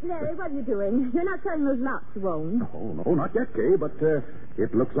wonderful. Larry, what are you doing? You're not selling those lots you own. Oh, no, not yet, Kay, but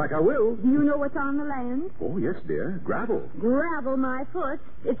it looks like I will. Do you know what's on the land? Oh, yes, dear. Gravel. Gravel, my foot.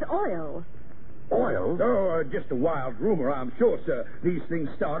 It's oil. Oil? Oh, just a wild rumor, I'm sure, sir. These things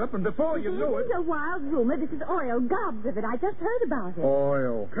start up, and before you know it... This is a wild rumor. This is oil. Gobs of it. I just heard about it.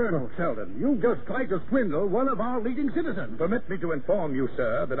 Oil. Colonel Sheldon, you just tried to swindle one of our leading citizens. Permit me to inform you,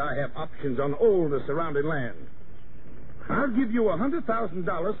 sir, that I have options on all the surrounding land. I'll give you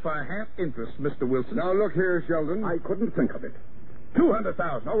 $100,000 for a half interest, Mr. Wilson. Now, look here, Sheldon. I couldn't think of it.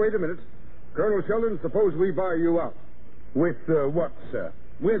 $200,000. Now, wait a minute. Colonel Sheldon, suppose we buy you out. With what, sir?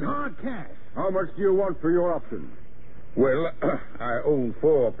 With hard cash. How much do you want for your option? Well, I own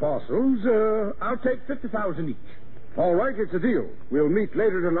 4 parcels. I'll take $50,000 each. All right, it's a deal. We'll meet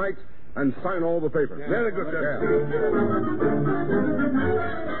later tonight and sign all the papers. Yeah. Very good, sir.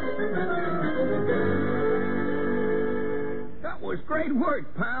 That was great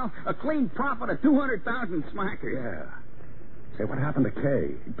work, pal. A clean profit of 200,000 smackers. Yeah. Say, what happened to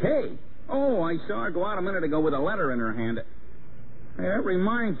Kay? Kay? Oh, I saw her go out a minute ago with a letter in her hand. Hey, that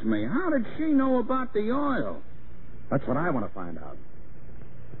reminds me. How did she know about the oil? That's what I want to find out.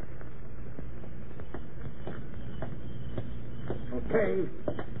 Okay.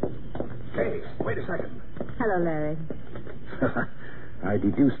 Kay, wait a second. Hello, Larry. I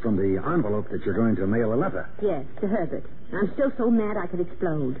deduced from the envelope that you're going to mail a letter. Yes, to Herbert. I'm still so mad I could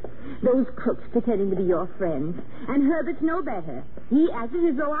explode. Those crooks pretending to be your friends. And Herbert's no better. He acted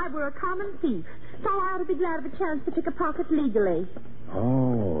as though I were a common thief. So I ought to be glad of a chance to pick a pocket legally.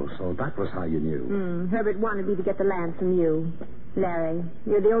 Oh, so that was how you knew. Herbert wanted me to get the land from you. Larry,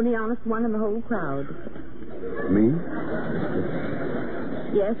 you're the only honest one in the whole crowd. Me?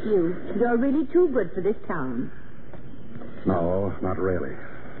 Yes, you. You're really too good for this town. No, not really.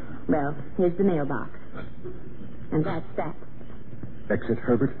 Well, here's the mailbox. And that's that. Exit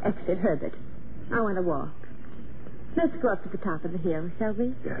Herbert? Exit Herbert. I want to walk. Let's go up to the top of the hill, shall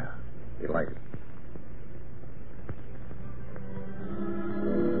we? Yeah. Delighted.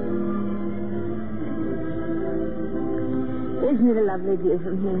 Isn't it a lovely view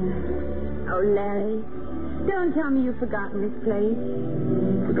from here? Oh, Larry, don't tell me you've forgotten this place.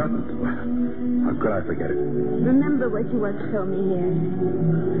 Forgotten? How could I forget it? Remember what you once told me here.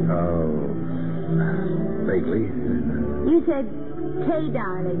 Oh, vaguely. You said, Kay,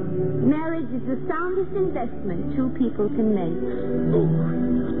 darling, marriage is the soundest investment 2 people can make. Oh.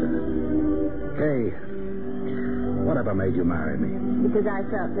 Kay, whatever made you marry me? Because I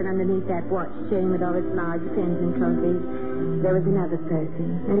felt that underneath that watch chain with all its large pins and trophies, there was another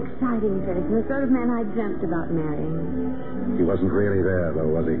person, an exciting person, the sort of man I dreamt about marrying. He wasn't really there, though,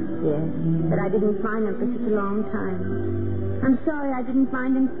 was he? Yes, but I didn't find him for such a long time. I'm sorry I didn't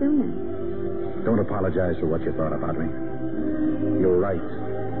find him sooner. Don't apologize for what you thought about me. You're right.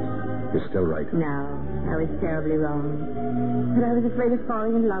 You're still right. No, I was terribly wrong. But I was afraid of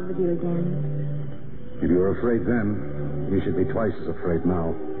falling in love with you again. If you were afraid then, you should be twice as afraid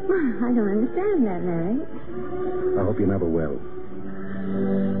now. I don't understand that, Larry. I hope you never will.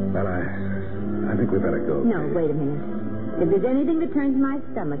 Well, I think we better go. No, wait a minute. If there's anything that turns my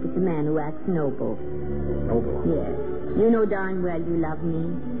stomach, it's a man who acts noble. Noble? Yes. You know darn well you love me.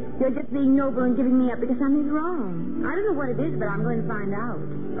 You're just being noble and giving me up because something's wrong. I don't know what it is, but I'm going to find out.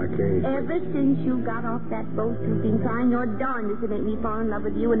 Okay. Ever since you got off that boat, you've been trying your darndest to make me fall in love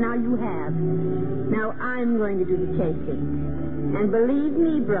with you, and now you have. Now I'm going to do the chasing. And believe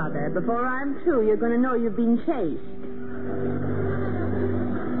me, brother, before I'm through, you're going to know you've been chased.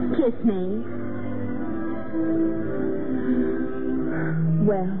 Kiss me.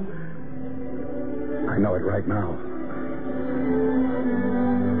 Well, I know it right now.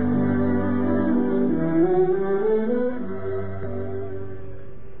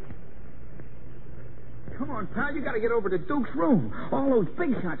 Come on, pal. You got to get over to Duke's room. All those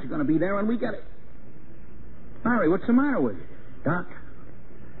big shots are going to be there, and we got to... Larry, what's the matter with you? Doc,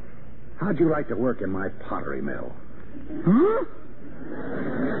 how'd you like to work in my pottery mill? Huh?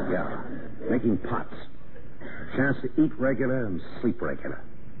 Yeah, making pots. Chance to eat regular and sleep regular.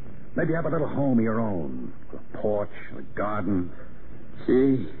 Maybe have a little home of your own. A porch, a garden.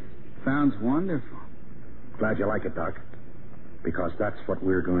 Gee, sounds wonderful. Glad you like it, Doc. Because that's what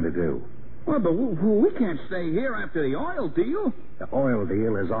we're going to do. Well, but we can't stay here after the oil deal. The oil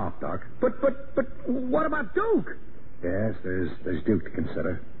deal is off, Doc. But what about Duke? Yes, there's Duke to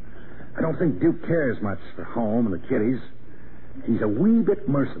consider. I don't think Duke cares much for home and the kiddies. He's a wee bit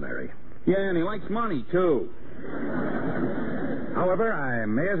mercenary. Yeah, and he likes money, too. However, I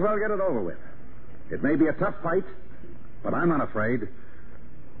may as well get it over with. It may be a tough fight, but I'm not afraid.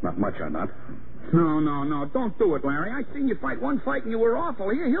 Not much, I'm not. No. Don't do it, Larry. I seen you fight one fight and you were awful.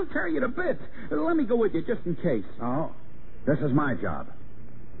 He'll tear you to bits. Let me go with you just in case. Oh, this is my job.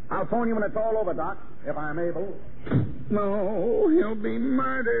 I'll phone you when it's all over, Doc, if I'm able. No, he'll be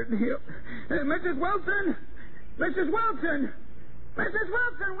murdered. Mrs. Wilson! Mrs. Wilson! Mrs.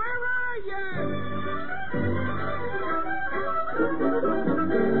 Wilson, where are you?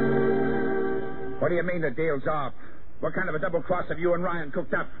 What do you mean the deal's off? What kind of a double cross have you and Ryan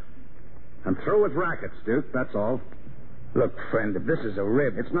cooked up? I'm through with rackets, Duke, that's all. Look, friend, if this is a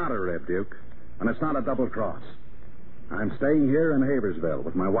rib... It's not a rib, Duke, and it's not a double cross. I'm staying here in Haversville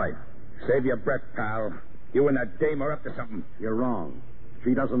with my wife. Save your breath, pal. You and that dame are up to something. You're wrong.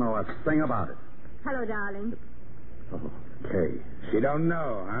 She doesn't know a thing about it. Hello, darling. Oh, Kay. She don't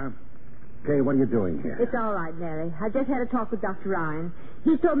know, huh? Kay, what are you doing here? It's all right, Larry. I just had a talk with Dr. Ryan.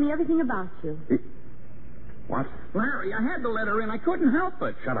 He told me everything about you. What? Larry, I had to let her in. I couldn't help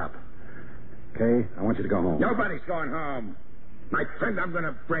it. Shut up. Kay, I want you to go home. Nobody's going home. My friend, I'm going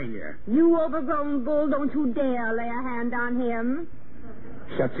to brain you. You overgrown bull, don't you dare lay a hand on him.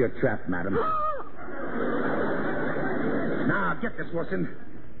 Shut your trap, madam. Now, get this, Wilson.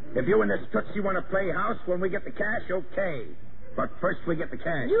 If you and this Tootsie want to play house when we get the cash, okay. But first we get the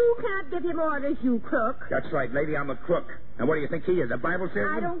cash. You can't give him orders, you crook. That's right, lady, I'm a crook. And what do you think he is, a Bible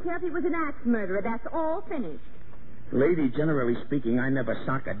salesman? I don't care if he was an axe murderer. That's all finished. Lady, generally speaking, I never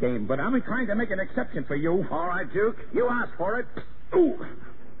sock a dame, but I'm inclined to make an exception for you. All right, Duke. You asked for it. Ooh.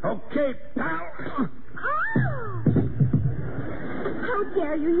 Okay, pal. Oh! How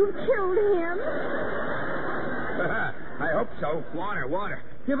dare you? You killed him. I hope so. Water.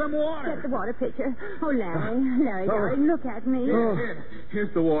 Give him water. Get the water pitcher. Oh, Larry, darling, look at me.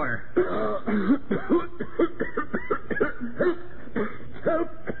 Here's the water. Help.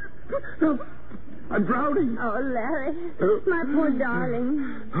 I'm drowning. Oh, Larry, my poor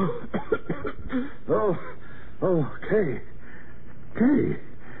darling. Oh, Kay. Kay.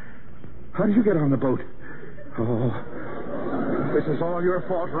 How did you get on the boat? Oh, this is all your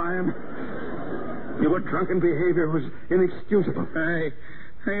fault, Ryan. Your drunken behavior was inexcusable. Hey,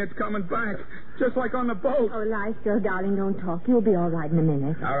 it's coming back. Just like on the boat. Oh, lie still, darling. Don't talk. You'll be all right in a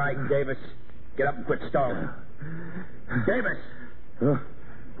minute. All right, Davis. Get up and quit stalling. Davis!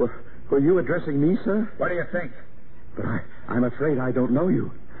 Were you addressing me, sir? What do you think? But I'm afraid I don't know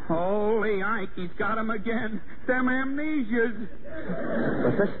you. Holy Ike, he's got him again. Them amnesias.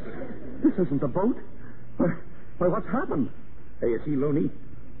 But this isn't the boat. Why, what's happened? Hey, is he loony?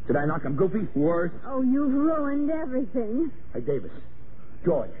 Did I knock him goofy? Worse. Oh, you've ruined everything. Hey, Davis.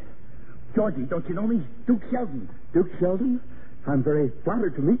 Georgie, don't you know me? Duke Sheldon. Duke Sheldon? I'm very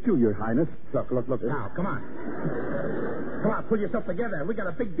flattered to meet you, Your Highness. Look. Now, come on. Come on, pull yourself together. We got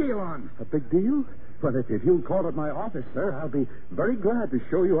a big deal on. A big deal? Well, if you'll call at my office, sir, I'll be very glad to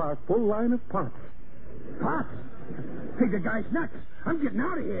show you our full line of pots. Pots? Hey, the guy's nuts. I'm getting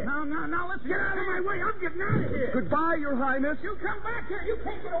out of here. No, let's get out of my way. I'm getting out of here. Goodbye, Your Highness. You come back here. You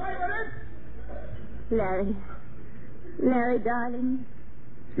can't get away with it. Larry, darling.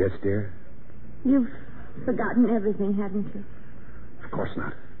 Yes, dear? You've forgotten everything, haven't you? Of course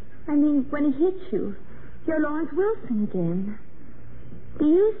not. I mean, when he hit you, you're Lawrence Wilson again. Do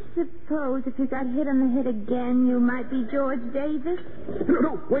you suppose if you got hit on the head again, you might be George Davis?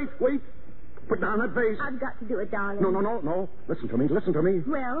 No, wait. Put down that vase. I've got to do it, darling. No. Listen to me.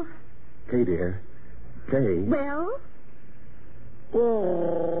 Well? Kay, dear. Kay. Well? Oh,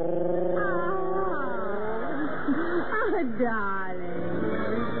 darling.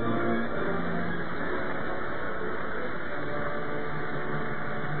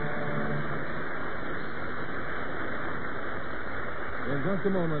 In just a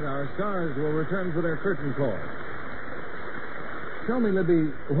moment, our stars will return for their curtain call. Tell me,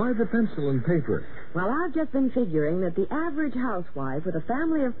 Libby, why the pencil and paper? Well, I've just been figuring that the average housewife with a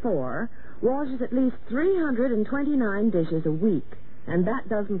family of 4 washes at least 329 dishes a week. And that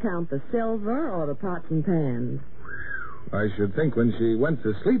doesn't count the silver or the pots and pans. I should think when she went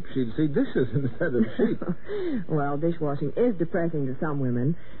to sleep, she'd see dishes instead of sheep. Well, dishwashing is depressing to some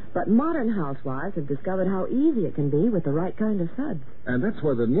women, but modern housewives have discovered how easy it can be with the right kind of suds. And that's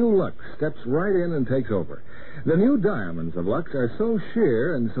where the new Lux steps right in and takes over. The new diamonds of Lux are so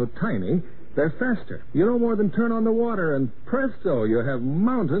sheer and so tiny, they're faster. You no more than turn on the water, and presto, you have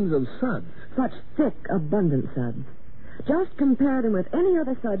mountains of suds. Such thick, abundant suds. Just compare them with any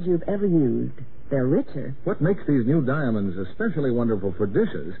other suds you've ever used. They're richer. What makes these new diamonds especially wonderful for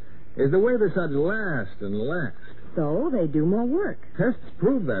dishes is the way the suds last and last. So they do more work. Tests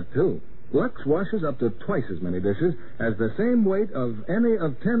prove that, too. Lux washes up to twice as many dishes as the same weight of any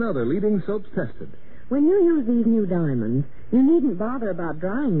of 10 other leading soaps tested. When you use these new diamonds, you needn't bother about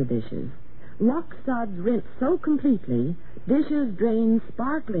drying the dishes. Lux suds rinse so completely, dishes drain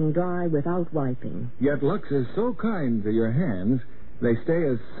sparkling dry without wiping. Yet Lux is so kind to your hands, they stay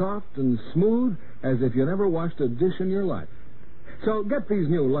as soft and smooth as if you never washed a dish in your life. So get these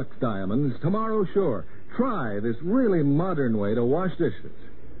new Lux diamonds tomorrow, sure. Try this really modern way to wash dishes.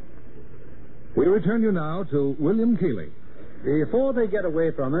 We return you now to William Keeley. Before they get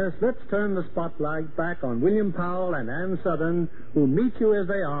away from us, let's turn the spotlight back on William Powell and Ann Southern, who meet you as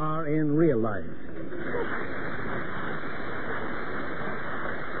they are in real life.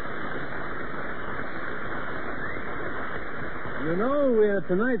 You know, with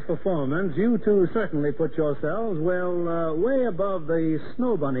tonight's performance, you two certainly put yourselves, well, way above the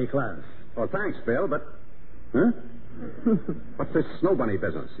Snow Bunny class. Oh, thanks, Bill, but... Huh? What's this Snow Bunny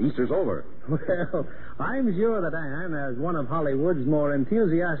business? Easter's over. Well, I'm sure that Anne, as one of Hollywood's more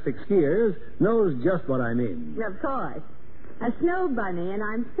enthusiastic skiers, knows just what I mean. Of course. A snow bunny, and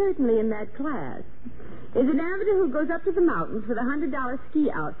I'm certainly in that class. Is an amateur who goes up to the mountains with a $100 ski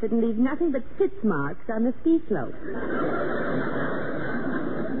outfit and leaves nothing but stitch marks on the ski slope.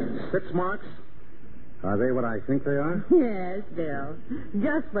 Stitch marks? Are they what I think they are? Yes, Bill.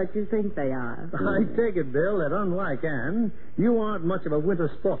 Just what you think they are. I take it, Bill, that unlike Anne, you aren't much of a winter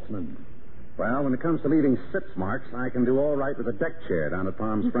sportsman. Well, when it comes to leaving stitch marks, I can do all right with a deck chair down at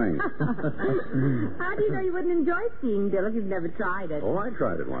Palm Springs. How do you know you wouldn't enjoy skiing, Bill, if you've never tried it? Oh, I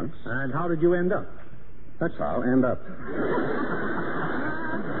tried it once. And how did you end up? That's how I'll end up.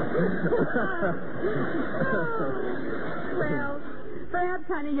 Well, perhaps,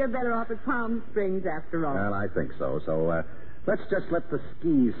 honey, you're better off at Palm Springs after all. Well, I think so. So, let's just let the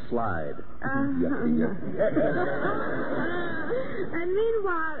skis slide. And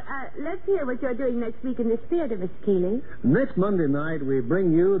meanwhile, let's hear what you're doing next week in this theater, Miss Keeley. Next Monday night, we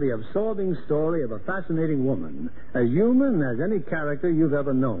bring you the absorbing story of a fascinating woman, as human as any character you've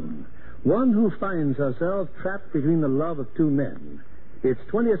ever known. One who finds herself trapped between the love of two men. It's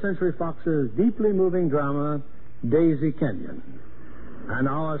 20th Century Fox's deeply moving drama, Daisy Kenyon. And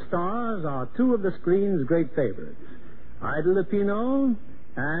our stars are two of the screen's great favorites, Ida Lupino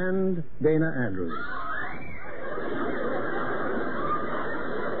and Dana Andrews.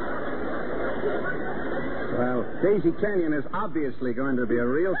 Well, Daisy Kenyon is obviously going to be a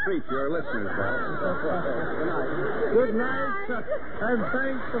real treat to your listeners, Bill. Good night, and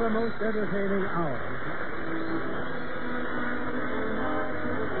thanks for the most entertaining hour.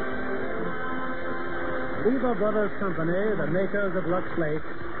 Lever Brothers Company, the makers of Lux Flakes,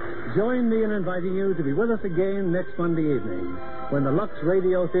 join me in inviting you to be with us again next Monday evening when the Lux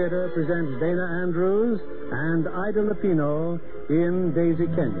Radio Theater presents Dana Andrews and Ida Lupino in Daisy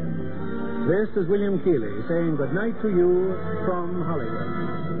Kenyon. This is William Keeley saying good night to you from Hollywood.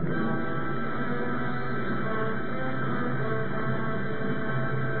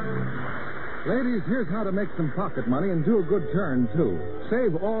 Ladies, here's how to make some pocket money and do a good turn, too.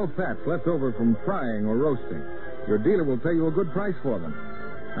 Save all fats left over from frying or roasting. Your dealer will pay you a good price for them.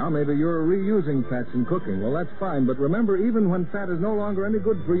 Now, maybe you're reusing fats in cooking. Well, that's fine, but remember, even when fat is no longer any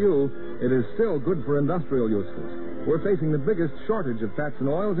good for you, it is still good for industrial uses. We're facing the biggest shortage of fats and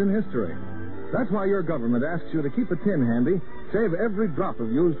oils in history. That's why your government asks you to keep a tin handy, save every drop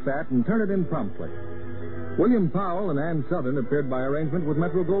of used fat, and turn it in promptly. William Powell and Ann Southern appeared by arrangement with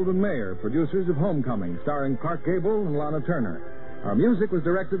Metro-Goldwyn-Mayer, producers of Homecoming, starring Clark Gable and Lana Turner. Our music was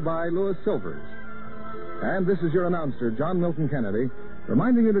directed by Louis Silvers. And this is your announcer, John Milton Kennedy,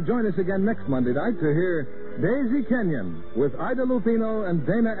 reminding you to join us again next Monday night to hear Daisy Kenyon with Ida Lupino and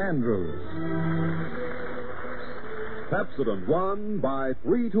Dana Andrews. Pepsodent won by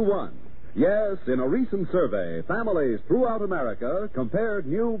 3-1. Yes, in a recent survey, families throughout America compared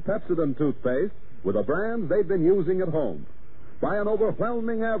new Pepsodent toothpaste with the brands they've been using at home. By an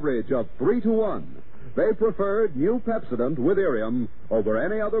overwhelming average of 3-1, they preferred new Pepsodent with Irium over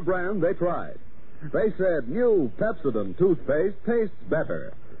any other brand they tried. They said new Pepsodent toothpaste tastes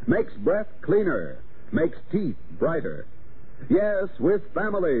better, makes breath cleaner, makes teeth brighter. Yes, with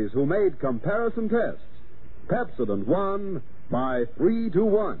families who made comparison tests. Pepsodent won by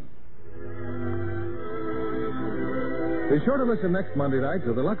 3-1. Be sure to listen next Monday night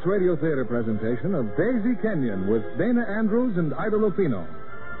to the Lux Radio Theater presentation of Daisy Kenyon with Dana Andrews and Ida Lupino.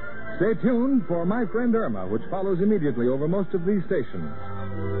 Stay tuned for My Friend Irma, which follows immediately over most of these stations.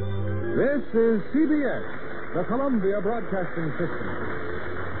 This is CBS, the Columbia Broadcasting System.